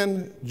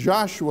understand?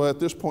 Joshua at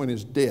this point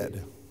is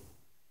dead.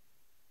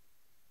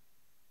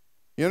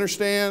 You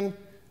understand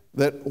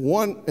that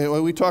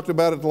we talked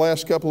about it the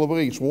last couple of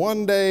weeks,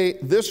 one day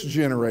this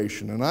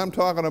generation, and I'm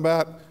talking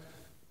about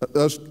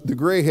us, the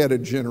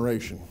gray-headed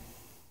generation,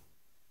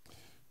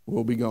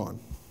 will be gone.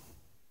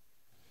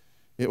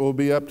 It will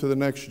be up to the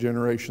next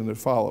generation that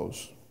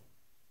follows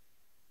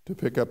to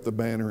pick up the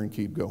banner and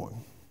keep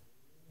going.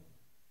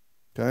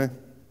 Okay?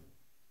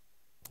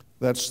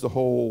 That's the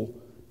whole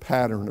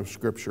pattern of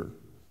Scripture.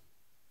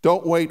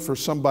 Don't wait for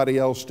somebody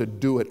else to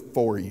do it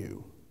for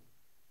you.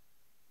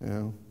 You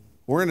know,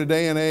 we're in a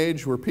day and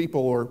age where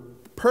people are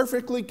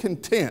perfectly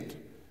content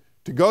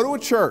to go to a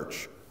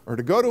church or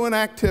to go to an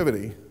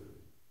activity.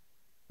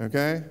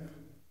 Okay?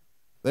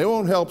 They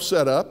won't help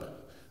set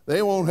up.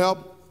 They won't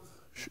help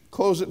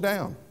close it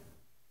down.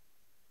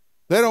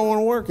 They don't want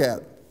to work at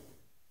it.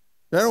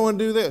 They don't want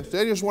to do this.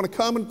 They just want to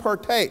come and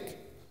partake.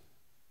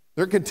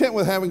 They're content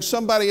with having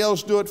somebody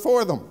else do it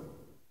for them.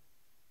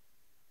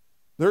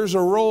 There's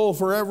a role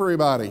for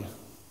everybody.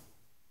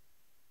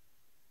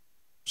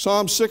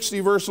 Psalm 60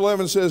 verse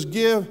 11 says,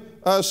 give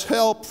us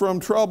help from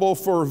trouble,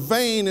 for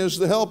vain is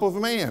the help of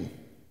man.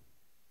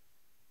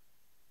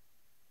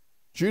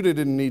 Judah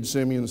didn't need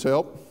Simeon's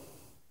help.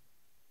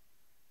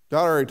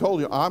 God already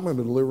told you, I'm going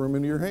to deliver him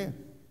into your hand.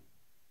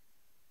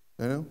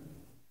 You know?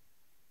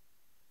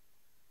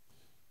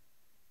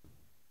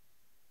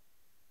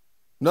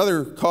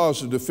 Another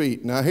cause of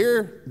defeat. Now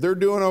here, they're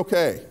doing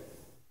okay.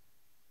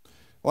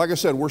 Like I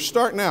said, we're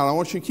starting out. I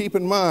want you to keep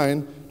in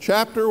mind,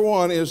 chapter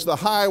 1 is the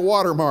high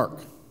water mark.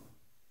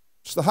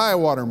 It's the high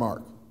water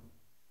mark.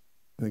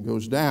 And it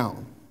goes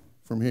down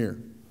from here.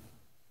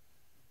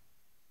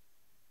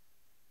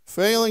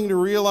 Failing to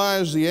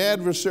realize the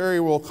adversary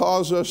will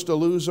cause us to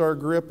lose our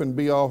grip and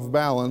be off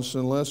balance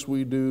unless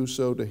we do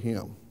so to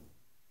him.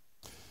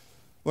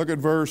 Look at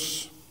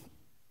verse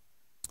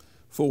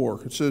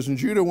 4. It says, and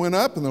Judah went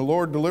up, and the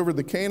Lord delivered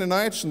the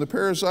Canaanites and the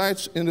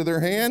Perizzites into their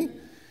hand,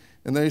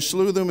 and they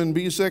slew them in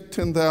Bezek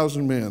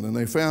 10,000 men. And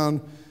they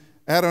found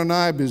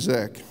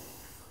Adonai-Bezek.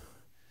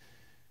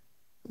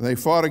 They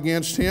fought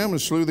against him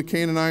and slew the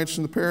Canaanites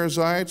and the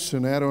Perizzites,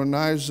 and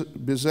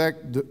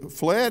Adonai-Bezek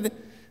fled,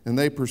 and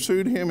they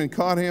pursued him and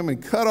caught him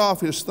and cut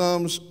off his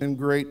thumbs and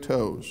great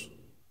toes.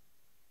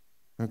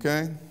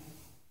 Okay?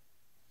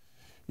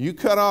 You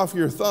cut off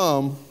your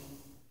thumb,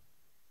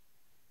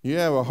 you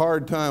have a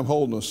hard time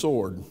holding a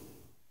sword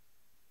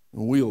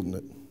and wielding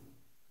it.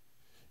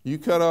 You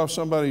cut off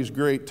somebody's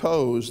great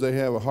toes, they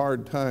have a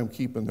hard time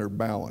keeping their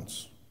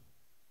balance.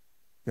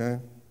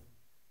 Okay?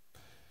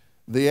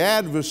 The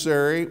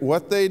adversary,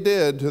 what they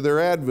did to their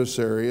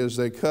adversary is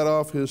they cut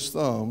off his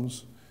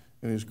thumbs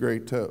and his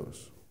great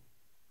toes.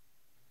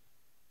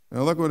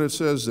 Now look what it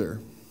says there.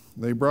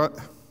 They brought,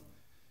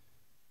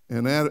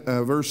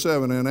 verse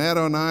 7, and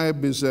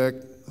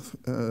Adonai-Bezek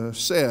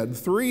said,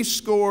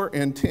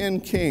 70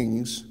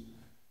 kings,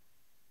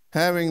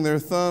 having their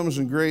thumbs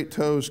and great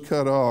toes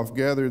cut off,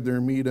 gathered their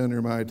meat under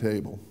my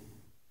table.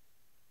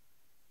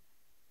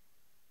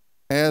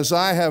 As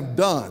I have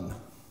done,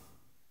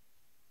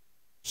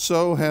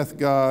 so hath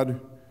God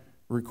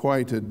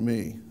requited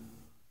me.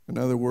 In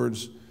other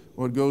words,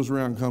 what goes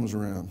around comes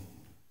around.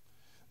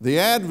 The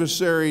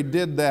adversary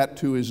did that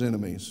to his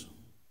enemies.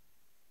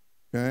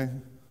 Okay?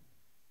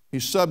 He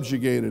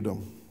subjugated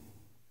them.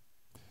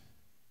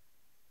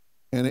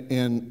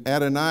 And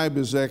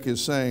Adonai-Bezek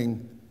is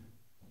saying,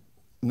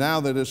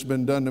 now that it's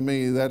been done to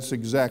me, that's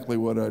exactly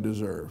what I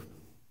deserve.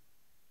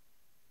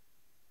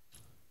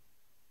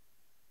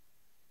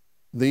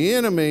 The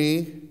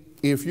enemy,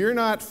 if you're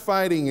not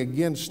fighting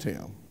against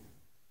him,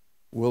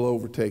 will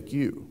overtake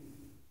you.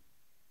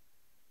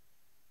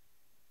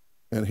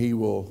 And he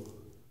will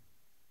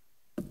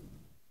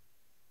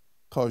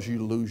cause you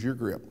to lose your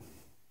grip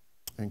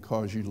and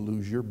cause you to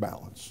lose your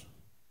balance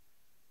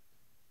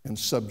and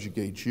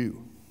subjugate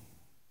you.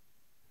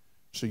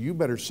 So you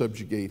better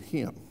subjugate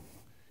him.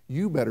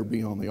 You better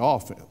be on the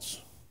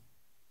offense,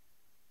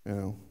 you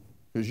know,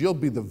 because you'll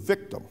be the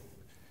victim.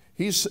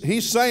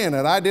 He's saying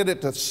it. I did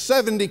it to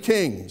 70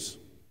 kings.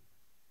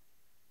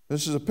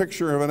 This is a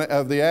picture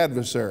of the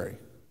adversary.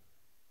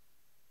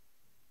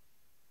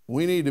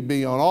 We need to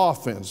be on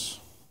offense.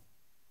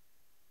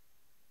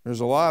 There's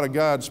a lot of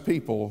God's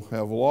people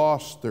have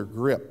lost their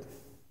grip.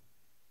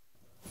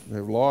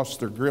 They've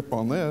lost their grip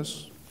on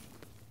this.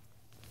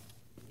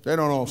 They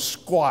don't know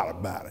squat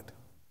about it.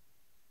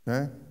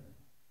 Okay?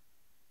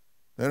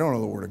 They don't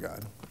know the Word of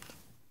God.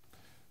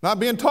 not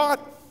being taught,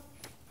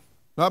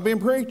 not being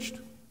preached.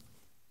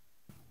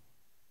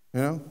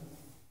 You know?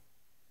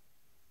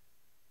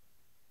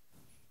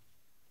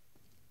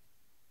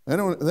 They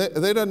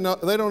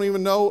don't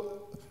even know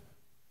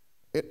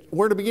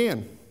where to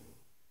begin.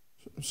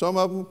 Some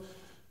of them,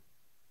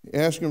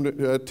 ask them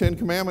to 10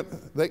 Commandments,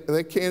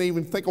 they can't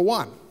even think of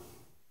one.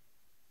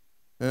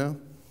 Yeah.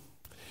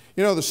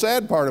 You know, the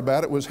sad part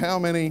about it was how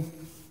many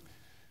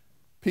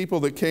people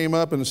that came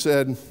up and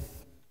said,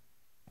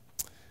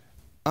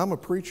 I'm a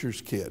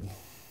preacher's kid.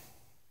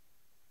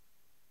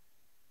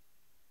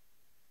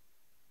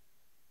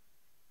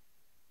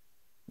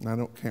 And I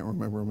can't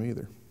remember them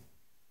either.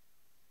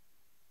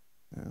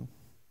 Yeah.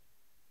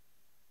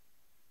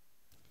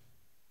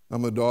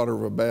 I'm the daughter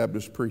of a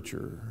Baptist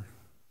preacher.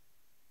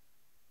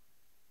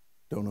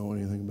 Don't know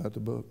anything about the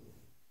book.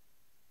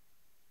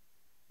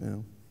 Yeah.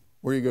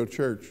 Where you go to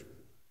church?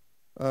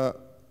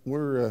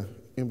 We're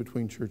in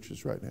between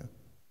churches right now.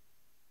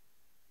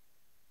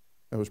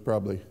 That was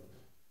probably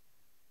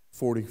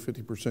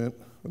 40-50%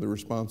 of the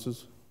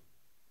responses.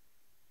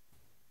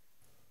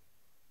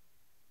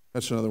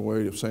 That's another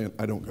way of saying,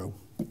 I don't go.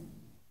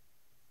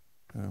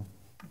 No,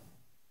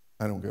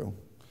 I don't go.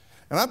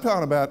 And I'm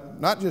talking about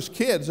not just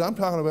kids, I'm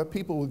talking about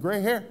people with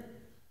gray hair.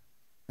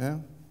 Yeah.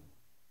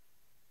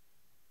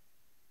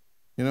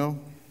 You know?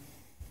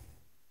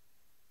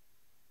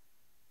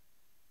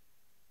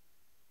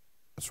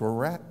 That's where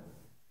we're at.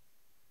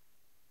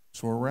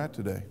 That's where we're at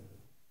today.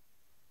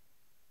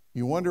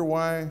 You wonder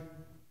why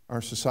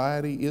our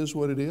society is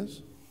what it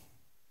is?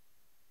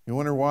 You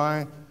wonder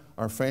why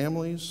our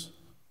families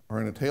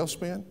are in a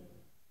tailspin?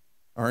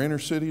 Our inner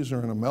cities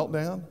are in a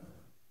meltdown?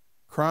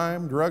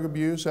 Crime, drug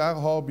abuse,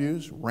 alcohol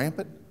abuse,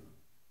 rampant.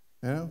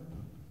 You know?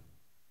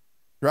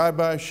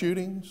 Drive-by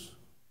shootings.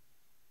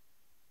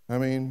 I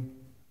mean,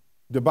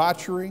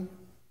 debauchery.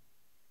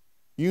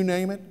 You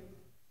name it.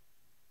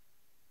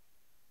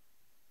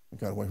 It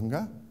got away from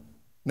God.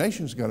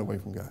 Nations got away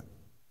from God.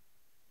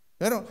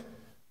 They don't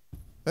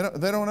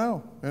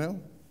know, you know.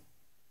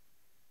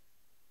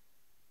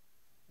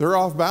 They're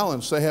off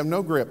balance. They have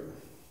no grip.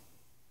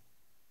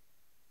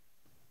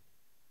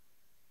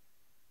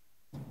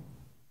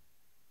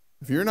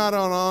 If you're not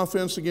on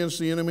offense against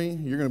the enemy,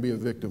 you're going to be a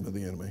victim of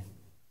the enemy.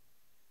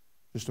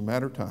 Just a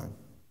matter of time.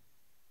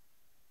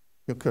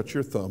 He'll cut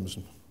your thumbs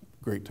and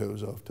great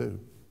toes off too.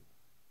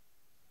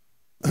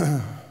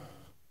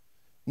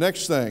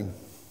 Next thing,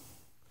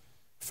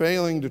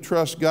 failing to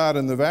trust God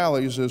in the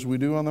valleys as we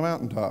do on the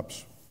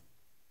mountaintops.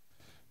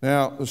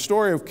 Now, the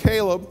story of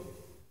Caleb,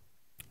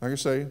 like I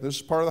say, this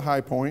is part of the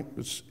high point.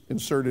 It's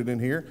inserted in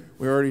here.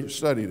 We already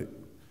studied it.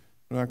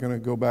 I'm not going to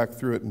go back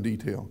through it in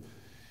detail.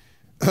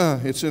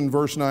 It's in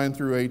verse 9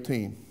 through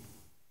 18.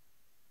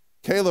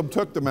 Caleb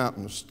took the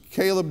mountains.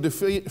 Caleb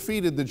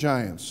defeated the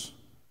giants.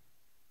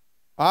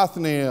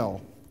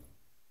 Othniel,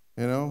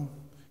 you know,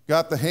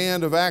 got the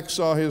hand of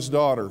Achsah, his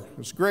daughter.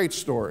 It's a great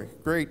story.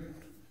 Great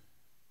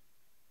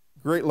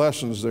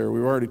lessons there.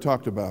 We've already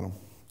talked about them.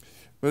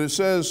 But it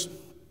says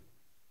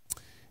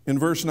in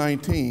verse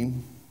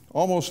 19,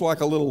 almost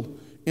like a little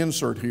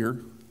insert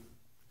here,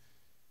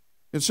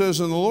 it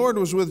says, And the Lord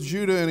was with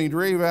Judah, and he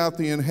drave out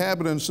the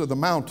inhabitants of the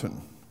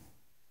mountain,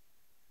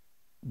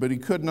 but he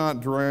could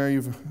not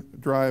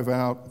drive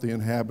out the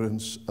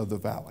inhabitants of the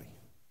valley.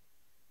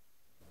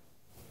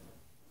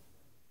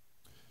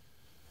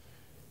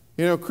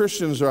 You know,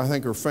 Christians, I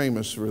think, are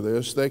famous for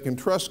this. They can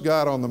trust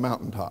God on the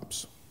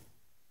mountaintops.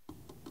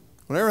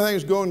 When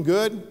everything's going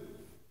good,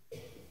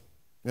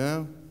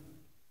 they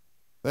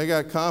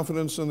got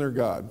confidence in their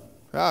God.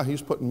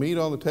 He's putting meat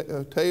on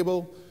the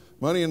table,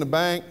 money in the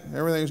bank,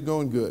 everything's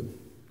going good.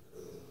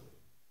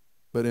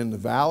 But in the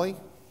valley,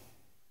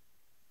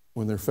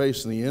 when they're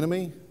facing the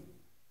enemy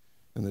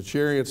and the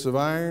chariots of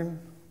iron,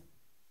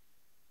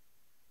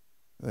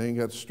 they ain't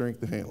got the strength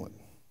to handle it.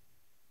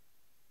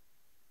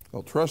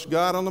 They'll trust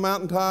God on the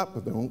mountaintop,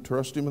 but they won't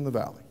trust him in the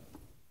valley.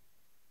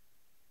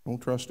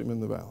 Won't trust him in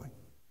the valley.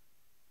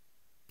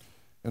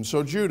 And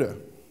so Judah,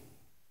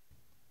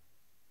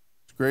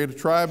 as great a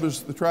tribe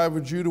as the tribe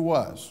of Judah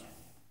was,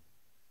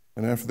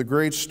 and after the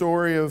great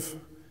story of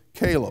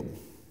Caleb,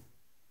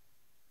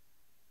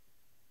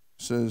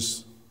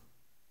 says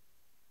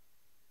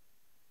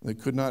they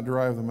could not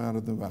drive them out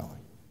of the valley.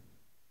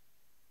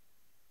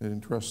 They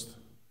didn't trust.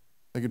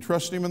 They could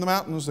trust him in the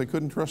mountains. They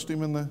couldn't trust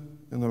him in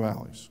the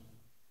valleys.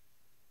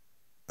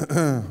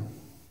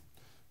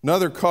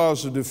 Another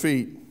cause of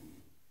defeat,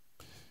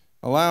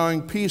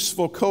 allowing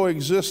peaceful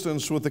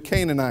coexistence with the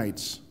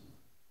Canaanites.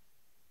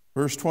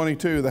 Verse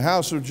 22, the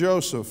house of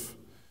Joseph,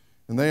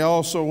 and they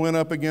also went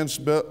up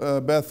against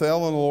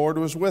Bethel, and the Lord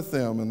was with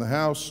them. And the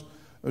house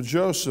of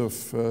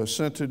Joseph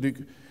sent to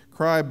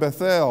cry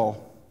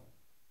Bethel.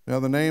 Now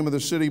the name of the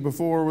city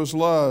before was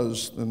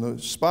Luz. And the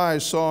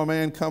spies saw a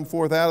man come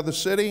forth out of the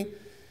city,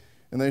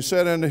 and they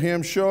said unto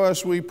him, Show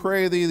us, we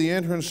pray thee, the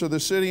entrance of the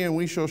city, and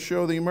we shall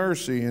show thee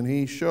mercy. And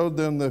he showed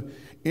them the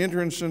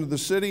entrance into the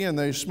city, and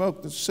they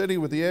smote the city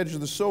with the edge of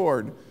the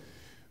sword.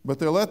 But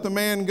they let the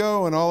man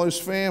go and all his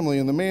family,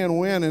 and the man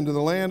went into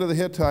the land of the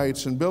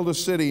Hittites and built a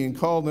city and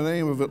called the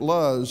name of it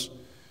Luz,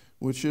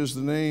 which is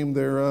the name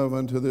thereof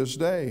unto this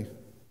day.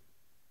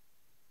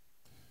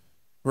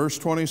 Verse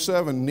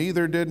 27,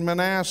 neither did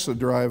Manasseh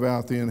drive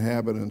out the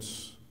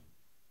inhabitants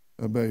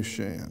of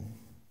Bashan.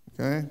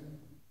 Okay?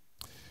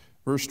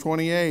 Verse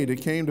 28,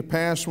 it came to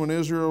pass when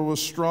Israel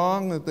was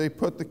strong that they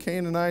put the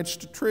Canaanites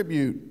to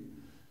tribute,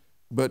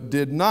 but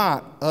did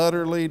not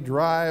utterly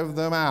drive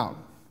them out.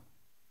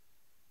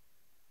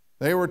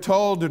 They were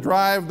told to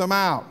drive them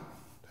out.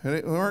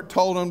 They weren't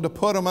told them to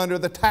put them under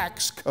the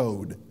tax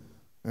code.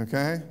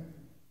 Okay?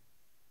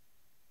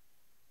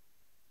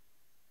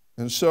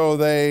 And so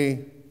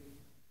they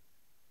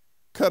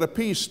cut a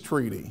peace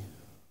treaty.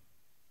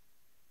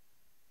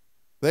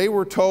 They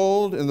were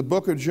told in the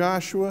book of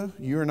Joshua,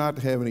 you're not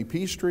to have any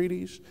peace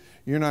treaties,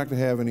 you're not to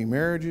have any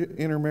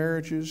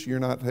intermarriages, you're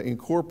not to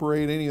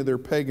incorporate any of their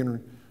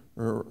pagan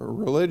or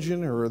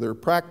religion or their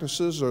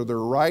practices or their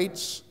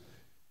rites.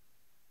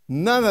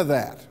 None of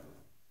that.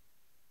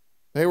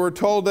 They were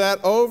told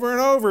that over and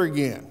over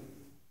again.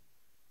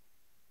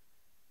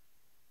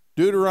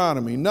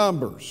 Deuteronomy,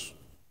 Numbers,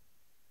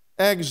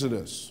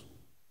 Exodus,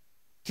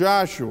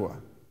 Joshua.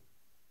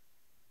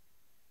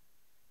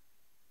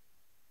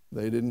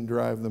 They didn't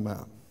drive them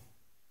out.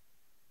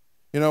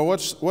 You know,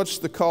 what's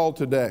the call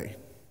today?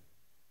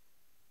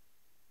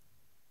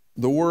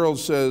 The world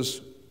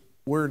says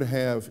we're to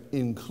have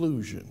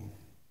inclusion.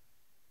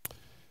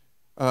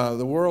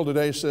 The world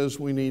today says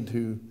we need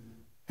to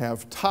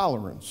have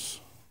tolerance.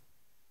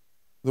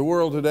 The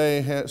world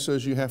today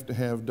says you have to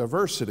have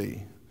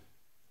diversity.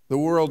 The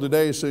world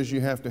today says you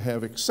have to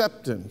have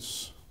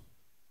acceptance.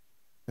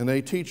 And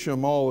they teach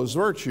them all as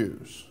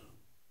virtues.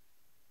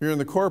 Here in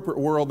the corporate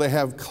world, they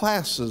have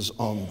classes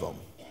on them.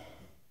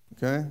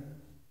 Okay?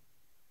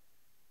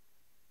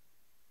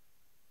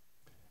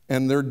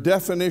 And their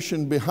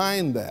definition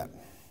behind that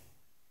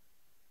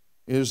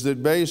is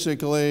that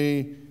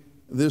basically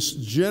this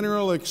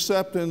general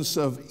acceptance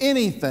of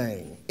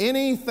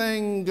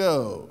anything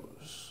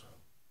goes.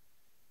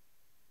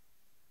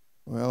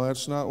 Well,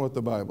 that's not what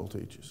the Bible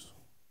teaches.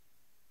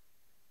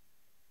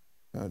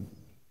 The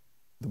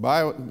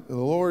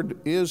Lord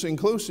is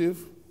inclusive.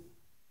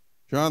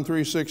 John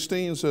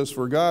 3:16 says,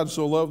 for God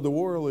so loved the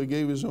world, he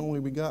gave his only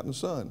begotten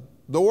Son.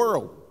 The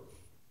world.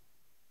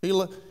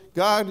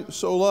 God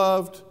so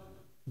loved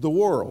the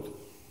world.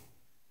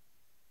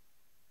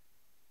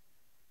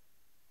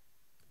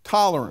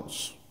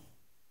 Tolerance.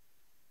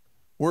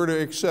 We're to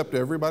accept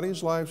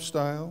everybody's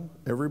lifestyle,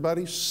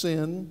 everybody's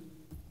sin,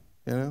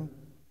 you know,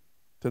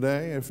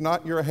 today. If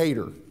not, you're a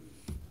hater.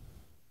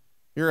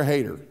 You're a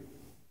hater.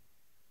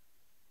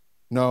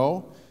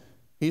 No.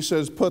 He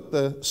says, put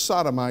the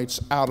sodomites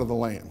out of the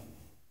land.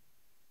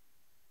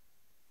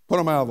 Put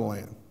them out of the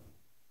land.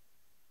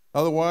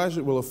 Otherwise,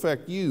 it will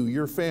affect you,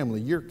 your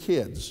family, your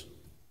kids.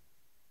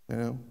 You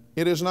know,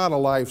 it is not a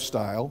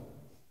lifestyle.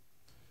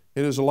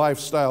 It is a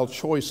lifestyle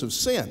choice of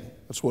sin.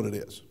 That's what it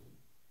is.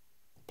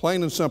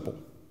 Plain and simple.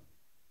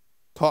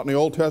 Taught in the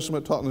Old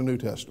Testament, taught in the New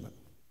Testament.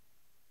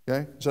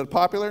 Okay? Is that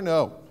popular?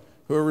 No.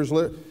 Whoever's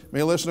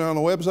may listen on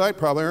the website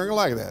probably aren't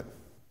going to like that.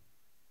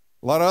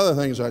 A lot of other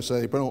things I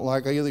say, but don't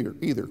like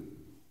either.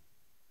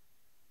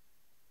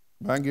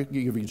 I can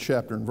give you a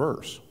chapter and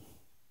verse.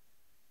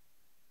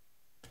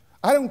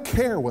 I don't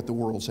care what the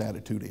world's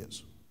attitude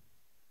is.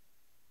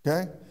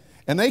 Okay?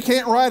 And they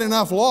can't write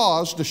enough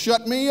laws to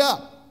shut me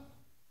up.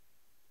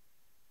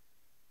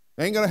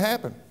 Ain't going to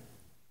happen.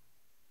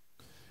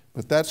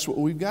 But that's what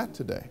we've got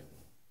today.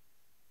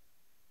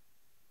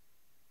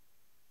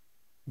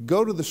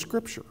 Go to the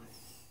Scripture.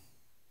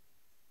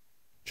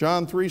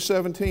 John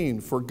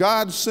 3:17, for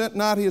God sent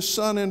not his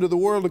Son into the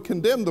world to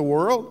condemn the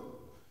world,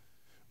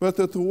 but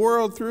that the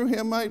world through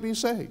him might be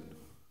saved.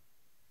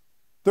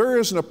 There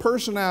isn't a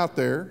person out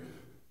there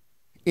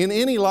in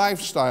any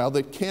lifestyle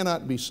that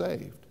cannot be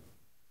saved.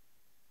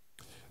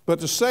 But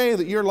to say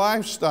that your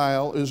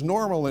lifestyle is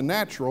normal and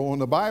natural when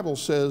the Bible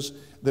says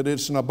that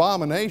it's an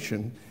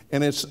abomination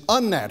and it's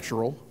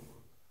unnatural,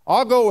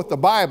 I'll go with the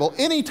Bible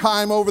any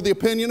time over the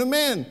opinion of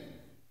men.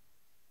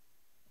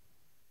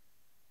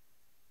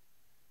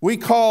 We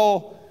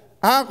call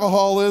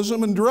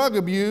alcoholism and drug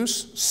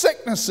abuse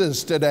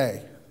sicknesses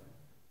today.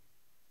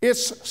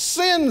 It's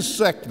sin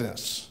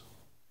sickness.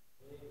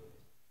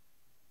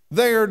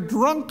 They are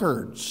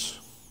drunkards.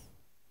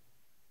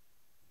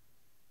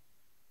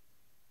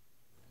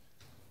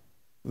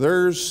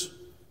 There's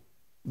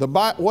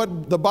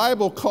what the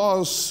Bible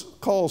calls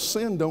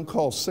sin, don't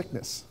call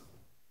sickness.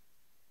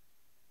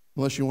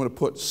 Unless you want to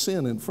put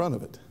sin in front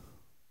of it.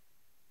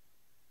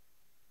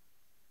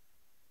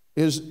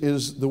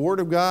 Is the Word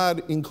of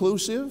God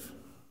inclusive?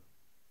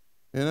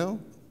 You know?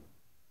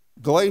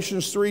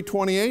 Galatians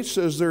 3:28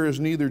 says there is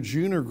neither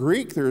Jew nor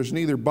Greek, there is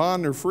neither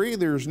bond nor free,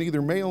 there is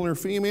neither male nor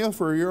female,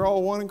 for you're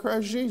all one in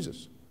Christ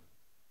Jesus.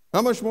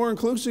 How much more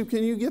inclusive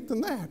can you get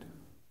than that?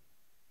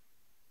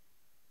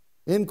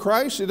 In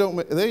Christ, it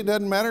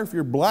doesn't matter if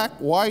you're black,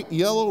 white,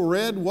 yellow,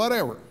 red,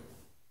 whatever.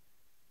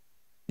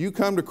 You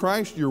come to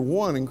Christ, you're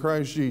one in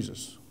Christ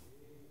Jesus.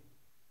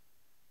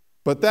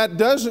 But that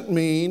doesn't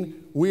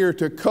mean we are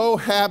to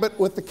cohabit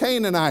with the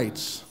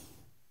Canaanites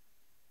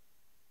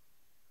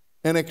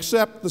and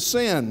accept the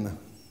sin.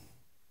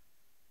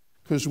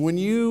 Because when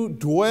you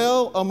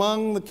dwell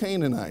among the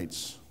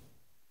Canaanites,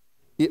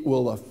 it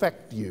will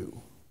affect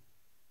you.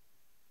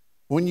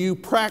 When you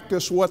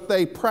practice what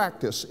they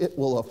practice, it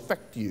will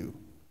affect you.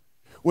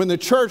 When the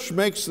church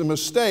makes the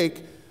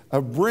mistake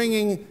of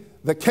bringing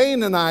the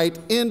Canaanite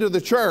into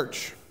the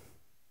church,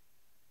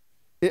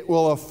 it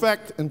will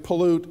affect and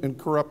pollute and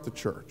corrupt the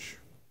church.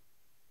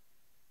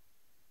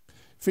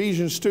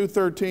 Ephesians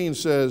 2:13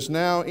 says,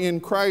 "Now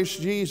in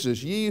Christ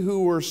Jesus, ye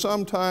who were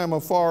sometime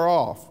afar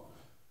off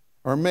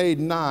are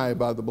made nigh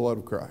by the blood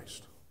of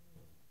Christ."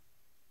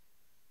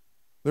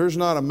 There's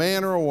not a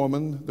man or a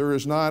woman, there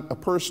is not a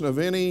person of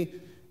any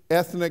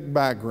ethnic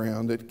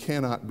background that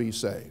cannot be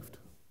saved.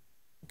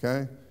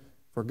 Okay?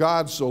 For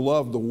God so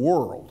loved the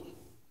world.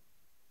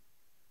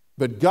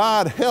 But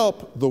God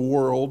help the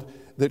world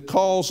that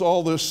calls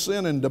all this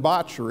sin and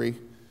debauchery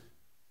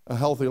a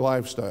healthy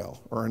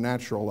lifestyle or a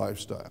natural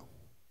lifestyle.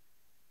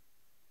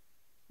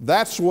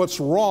 That's what's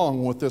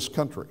wrong with this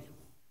country.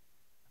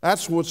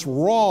 That's what's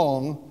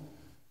wrong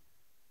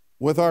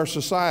with our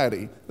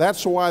society.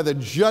 That's why the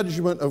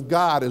judgment of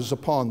God is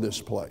upon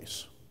this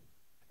place.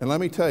 And let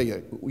me tell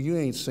you, you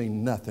ain't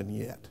seen nothing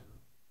yet.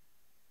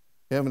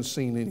 You haven't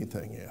seen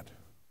anything yet.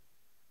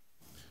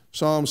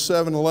 Psalm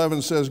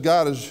 7:11 says,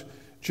 God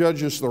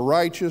judges the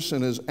righteous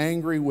and is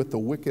angry with the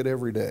wicked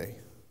every day.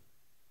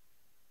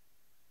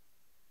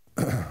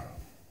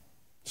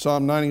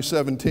 Psalm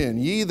 97:10,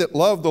 ye that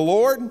love the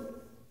Lord,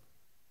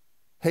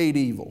 hate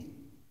evil.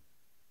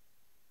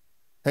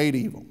 Hate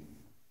evil.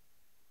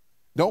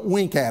 Don't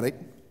wink at it.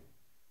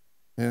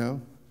 You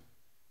know.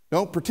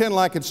 Don't pretend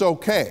like it's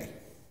okay.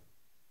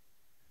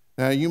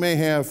 Now, you may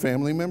have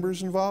family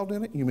members involved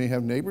in it. You may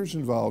have neighbors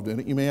involved in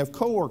it. You may have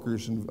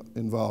coworkers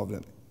involved in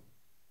it.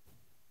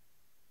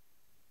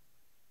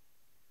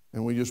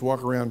 And we just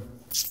walk around,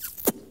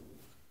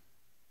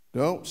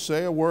 don't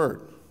say a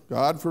word.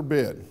 God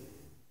forbid.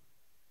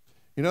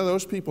 You know,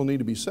 those people need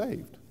to be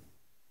saved.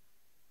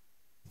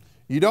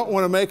 You don't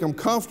want to make them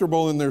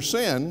comfortable in their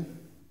sin,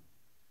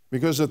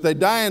 because if they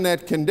die in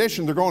that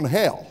condition, they're going to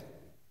hell.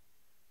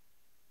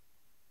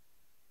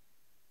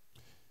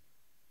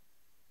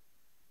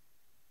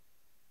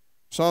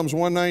 Psalms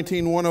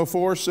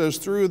 119:104 says,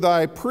 through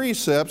thy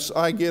precepts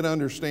I get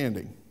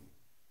understanding.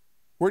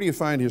 Where do you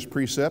find his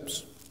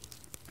precepts?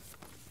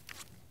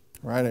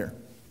 Right there.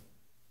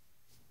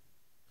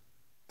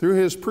 Through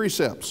his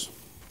precepts.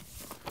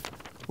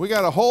 We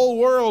got a whole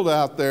world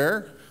out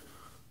there,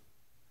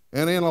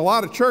 and in a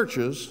lot of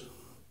churches,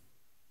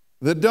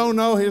 that don't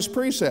know his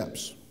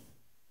precepts.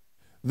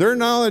 Their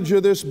knowledge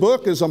of this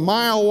book is a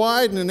mile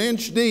wide and an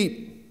inch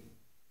deep.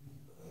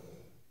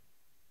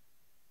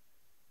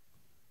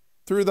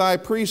 Through thy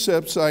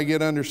precepts I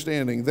get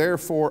understanding.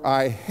 Therefore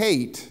I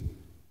hate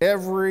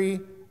every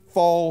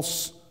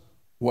false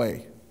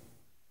way.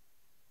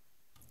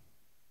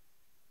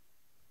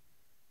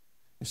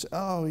 You say,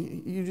 oh,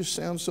 you just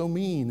sound so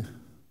mean.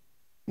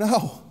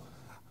 No,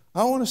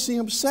 I want to see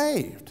them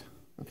saved,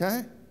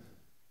 okay?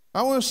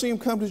 I want to see them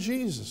come to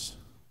Jesus.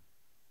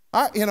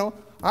 I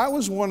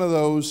was one of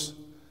those,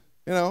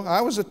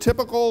 I was a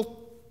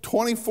typical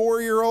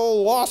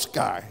 24-year-old lost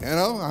guy,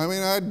 I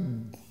mean, I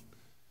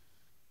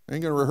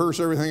ain't going to rehearse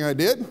everything I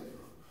did.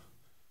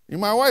 Even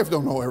my wife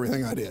don't know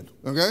everything I did,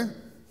 okay?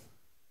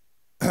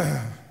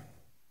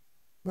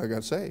 But I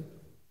got saved.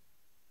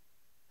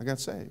 I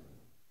got saved.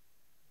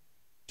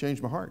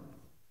 Changed my heart.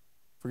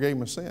 Forgave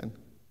my sin.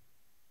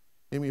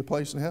 Gave me a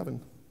place in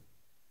heaven.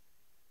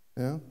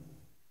 Yeah.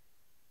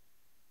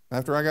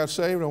 After I got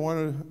saved, I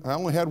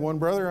only had one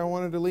brother. I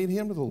wanted to lead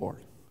him to the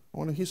Lord. I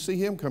wanted to see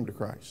him come to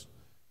Christ.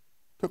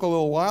 Took a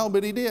little while,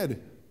 but he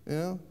did.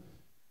 And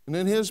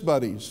then his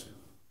buddies.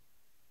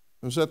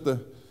 I was at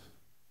the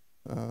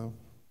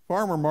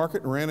farmer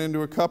market and ran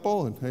into a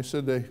couple, and they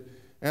said they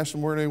asked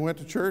him where they went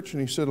to church,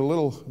 and he said a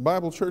little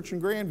Bible church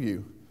in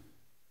Grandview.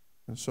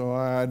 And so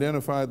I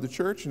identified the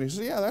church, and he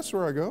said, yeah, that's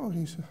where I go.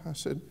 And I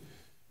said,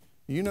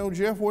 you know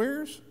Jeff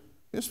Weirs,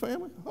 his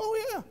family?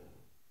 Oh, yeah.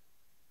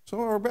 Some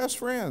of our best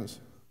friends.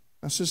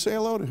 I said, say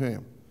hello to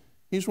him.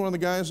 He's one of the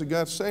guys that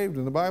got saved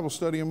in the Bible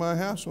study in my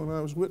house when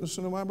I was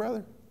witnessing to my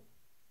brother.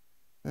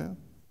 Yeah.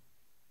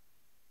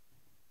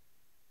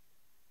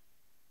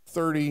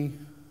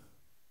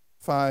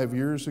 35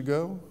 years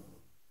ago.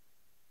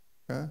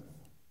 Okay. I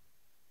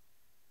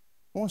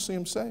want to see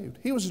him saved.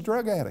 He was a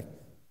drug addict.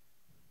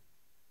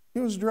 He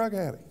was a drug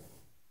addict.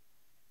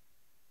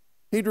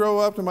 He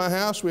drove up to my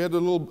house. We had the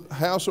little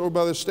house over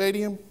by the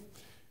stadium.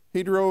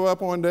 He drove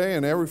up one day,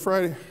 and every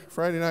Friday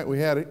night we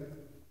had it.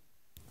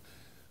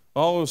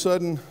 All of a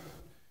sudden,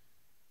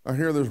 I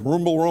hear this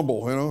rumble,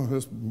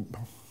 This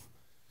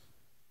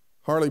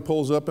Harley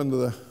pulls up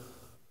into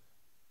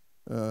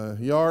the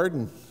yard,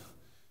 and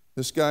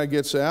this guy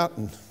gets out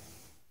and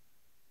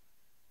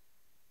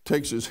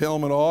takes his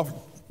helmet off,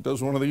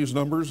 does one of these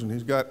numbers, and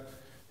he's got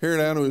hair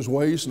down to his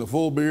waist and a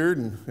full beard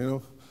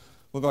and,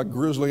 looked like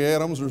Grizzly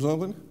Adams or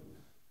something.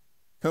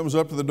 Comes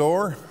up to the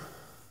door,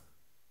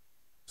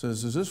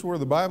 says, "Is this where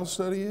the Bible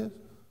study is?"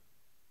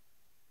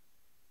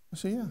 I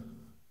said, "Yeah."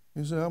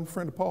 He said, "I'm a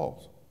friend of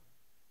Paul's."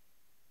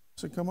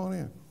 I said, "Come on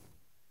in."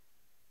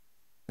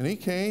 And he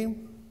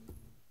came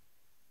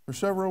for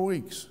several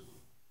weeks.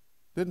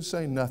 Didn't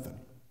say nothing.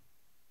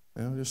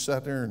 Just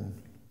sat there and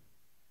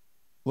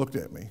looked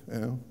at me,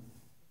 And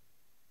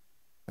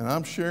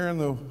I'm sharing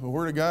the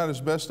Word of God as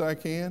best I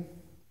can.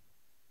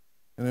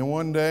 And then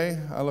one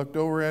day, I looked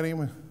over at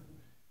him,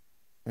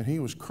 and he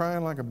was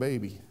crying like a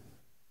baby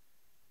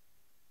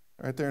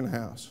right there in the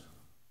house.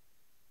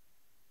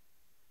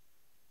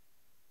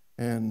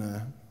 And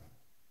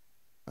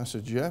I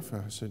said, "Jeff,"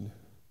 I said,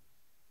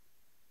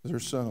 "is there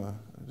some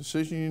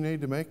decision you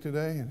need to make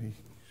today?" And he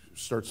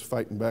starts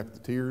fighting back the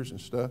tears and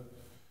stuff.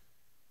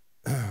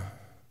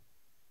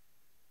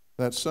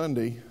 That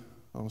Sunday,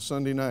 on a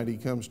Sunday night, he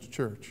comes to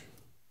church.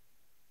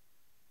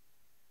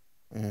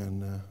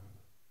 And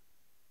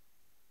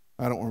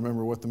I don't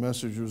remember what the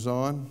message was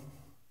on.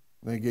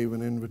 They gave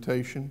an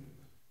invitation.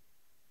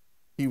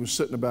 He was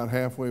sitting about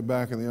halfway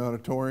back in the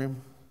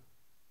auditorium.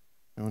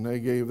 And when they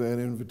gave that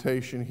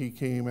invitation, he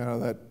came out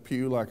of that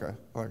pew like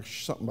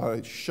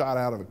somebody shot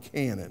out of a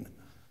cannon.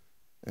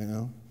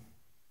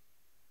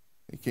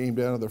 He came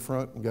down to the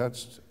front and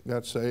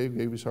got saved,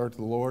 gave his heart to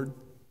the Lord.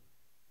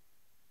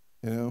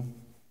 The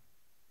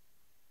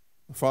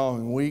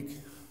following week,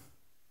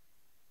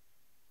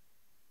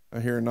 I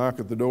hear a knock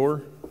at the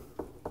door.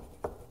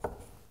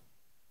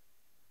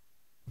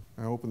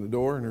 I open the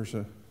door, and there's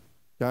a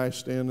guy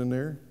standing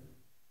there,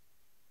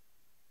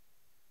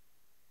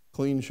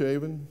 clean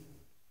shaven,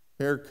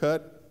 hair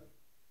cut.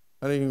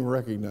 I didn't even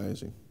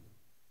recognize him.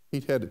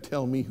 He'd had to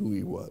tell me who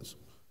he was.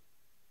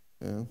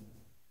 I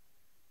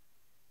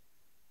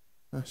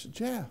said,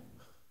 "Jeff."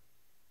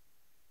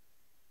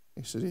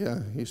 He said,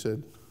 "Yeah." He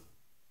said,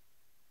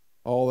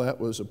 "All that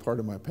was a part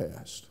of my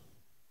past."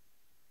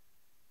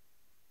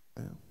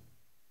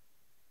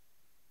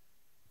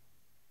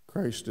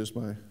 Christ is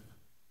my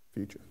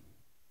future.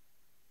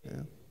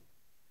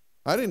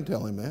 I didn't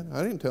tell him that.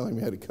 I didn't tell him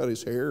he had to cut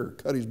his hair or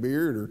cut his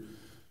beard or,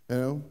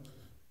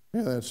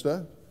 that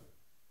stuff.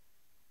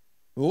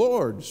 The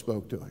Lord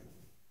spoke to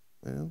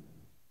him.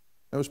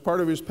 That was part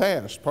of his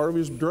past, part of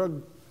his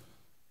drug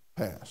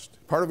past,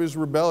 part of his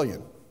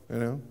rebellion,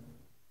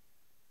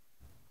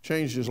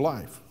 Changed his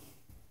life.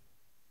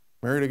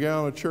 Married a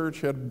gal in a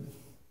church, had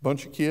a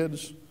bunch of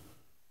kids.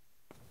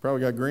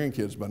 Probably got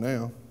grandkids by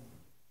now.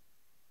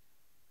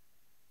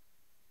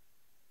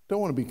 Don't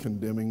want to be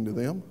condemning to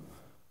them.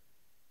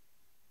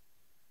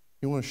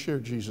 You want to share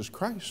Jesus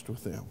Christ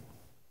with them.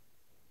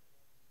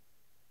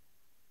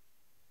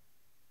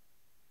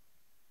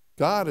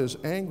 God is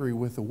angry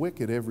with the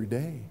wicked every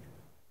day.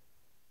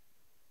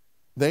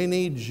 They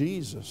need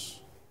Jesus.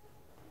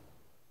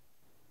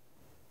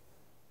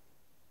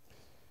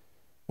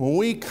 When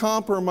we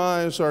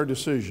compromise our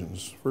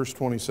decisions, verse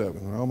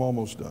 27, and I'm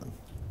almost done.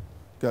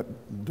 Got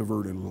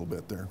diverted a little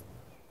bit there.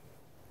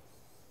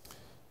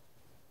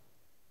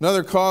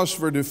 Another cause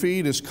for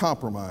defeat is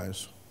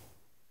compromise.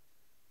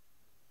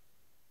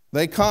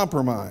 They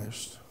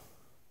compromised.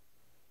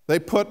 They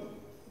put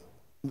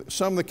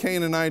some of the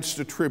Canaanites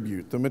to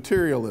tribute, the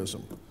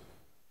materialism.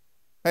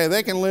 Hey,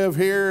 they can live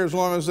here as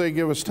long as they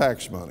give us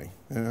tax money,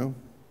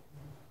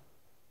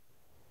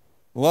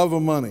 Love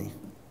of money,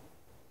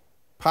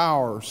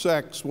 power,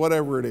 sex,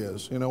 whatever it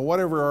is,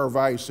 whatever our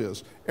vice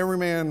is. Every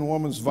man and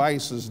woman's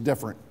vice is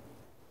different.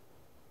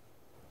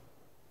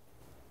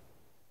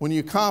 When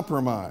you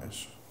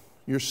compromise,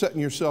 you're setting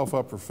yourself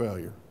up for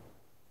failure.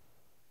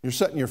 You're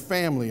setting your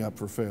family up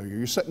for failure.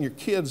 You're setting your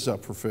kids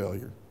up for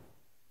failure.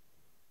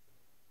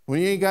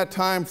 When you ain't got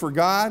time for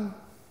God,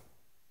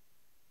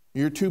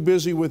 you're too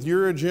busy with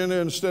your agenda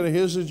instead of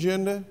His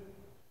agenda,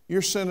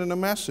 you're sending a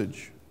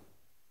message.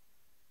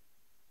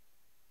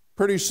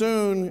 Pretty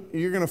soon,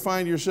 you're going to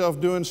find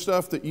yourself doing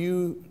stuff that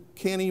you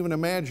can't even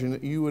imagine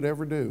that you would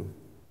ever do.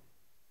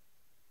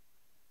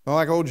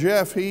 Like old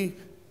Jeff, he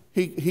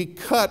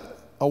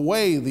cut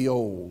away the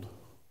old.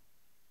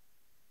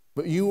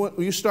 But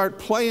you start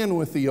playing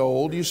with the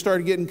old, you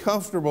start getting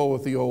comfortable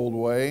with the old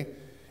way,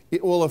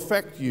 it will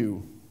affect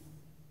you.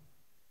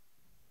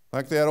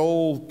 Like that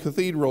old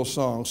cathedral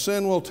song,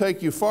 sin will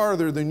take you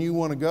farther than you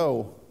want to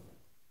go.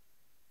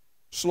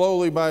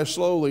 Slowly by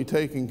slowly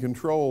taking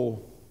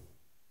control.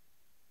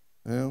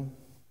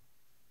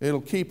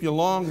 It'll keep you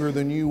longer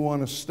than you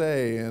want to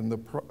stay, and the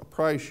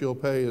price you'll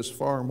pay is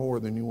far more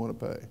than you want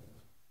to pay.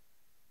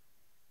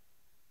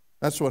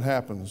 That's what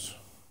happens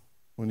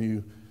when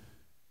you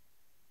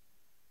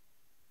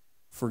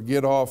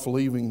forget off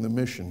leaving the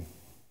mission.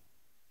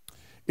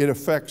 It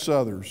affects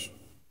others.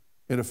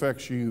 It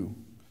affects you.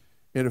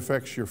 It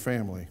affects your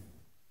family.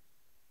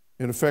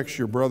 It affects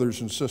your brothers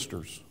and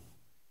sisters.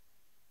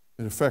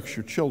 It affects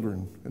your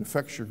children. It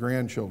affects your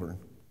grandchildren.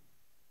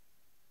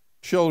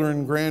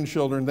 Children,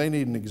 grandchildren, they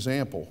need an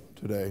example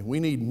today. We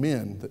need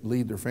men that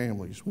lead their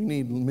families. We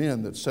need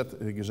men that set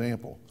the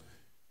example.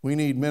 We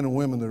need men and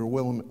women that are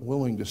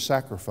willing to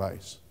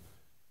sacrifice,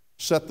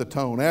 set the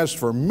tone. As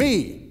for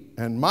me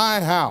and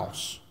my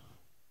house,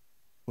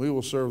 we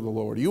will serve the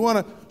Lord. You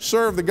want to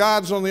serve the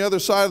gods on the other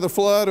side of the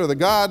flood, or the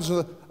gods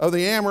of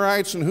the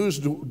Amorites in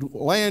whose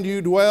land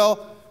you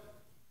dwell?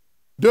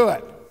 Do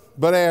it.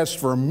 But as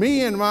for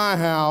me and my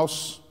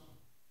house,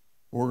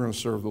 we're going to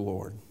serve the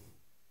Lord.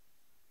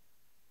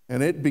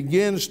 And it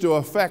begins to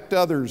affect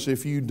others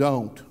if you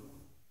don't.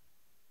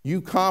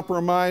 You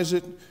compromise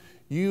it,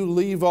 you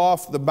leave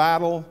off the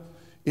battle,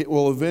 it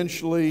will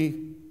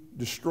eventually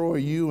destroy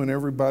you and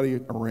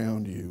everybody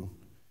around you.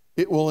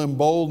 It will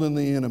embolden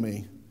the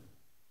enemy.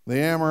 The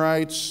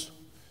Amorites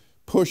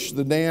pushed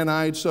the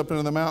Danites up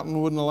into the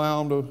mountain, wouldn't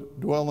allow them to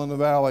dwell in the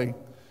valley.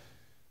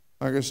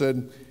 Like I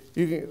said,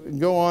 you can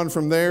go on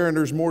from there, and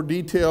there's more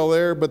detail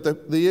there, but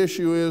the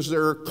issue is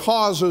there are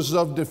causes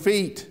of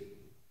defeat.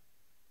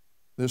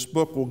 This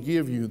book will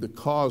give you the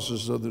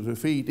causes of the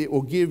defeat. It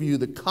will give you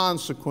the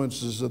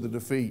consequences of the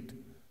defeat.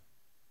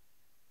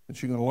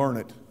 But you can learn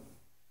it.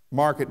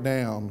 Mark it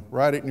down.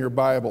 Write it in your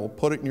Bible.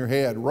 Put it in your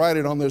head. Write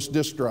it on this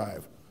disk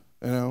drive.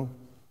 You know?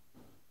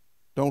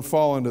 Don't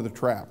fall into the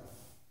trap.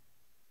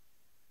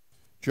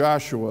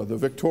 Joshua, the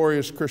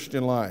victorious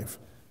Christian life,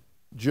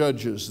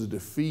 judges the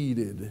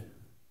defeated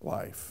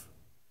life.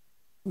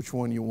 Which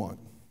one you want?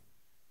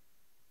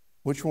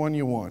 Which one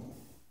you want?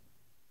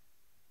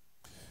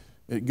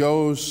 It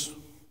goes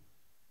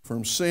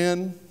from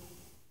sin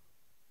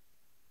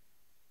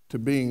to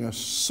being a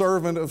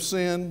servant of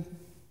sin,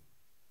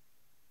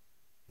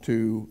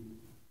 to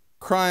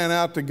crying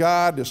out to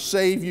God to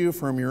save you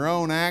from your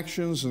own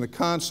actions and the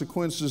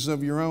consequences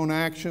of your own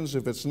actions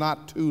if it's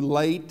not too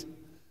late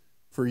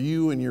for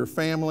you and your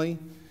family,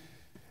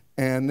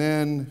 and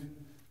then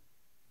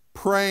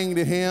praying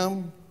to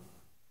Him,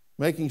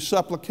 making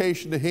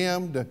supplication to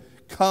Him to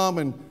come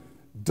and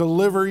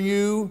deliver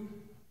you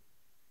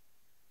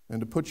and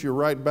to put you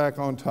right back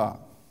on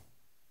top.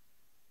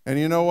 And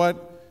you know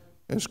what?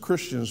 As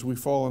Christians, we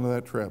fall into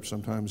that trap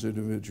sometimes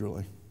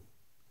individually.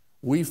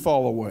 We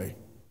fall away.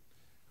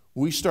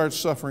 We start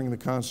suffering the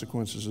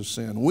consequences of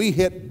sin. We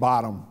hit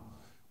bottom.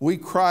 We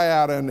cry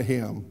out unto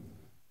Him.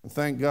 And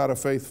thank God, a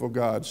faithful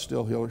God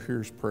still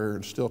hears prayer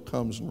and still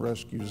comes and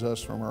rescues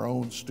us from our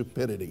own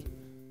stupidity.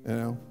 You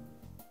know?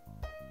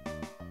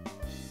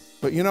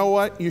 But you know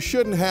what? You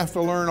shouldn't have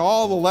to learn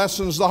all the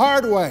lessons the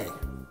hard way.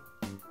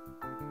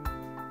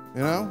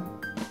 You know?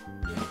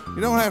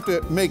 You don't have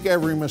to make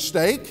every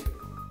mistake.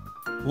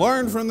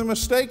 Learn from the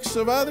mistakes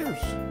of others.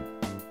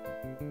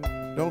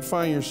 Don't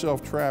find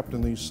yourself trapped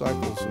in these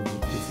cycles of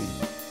defeat.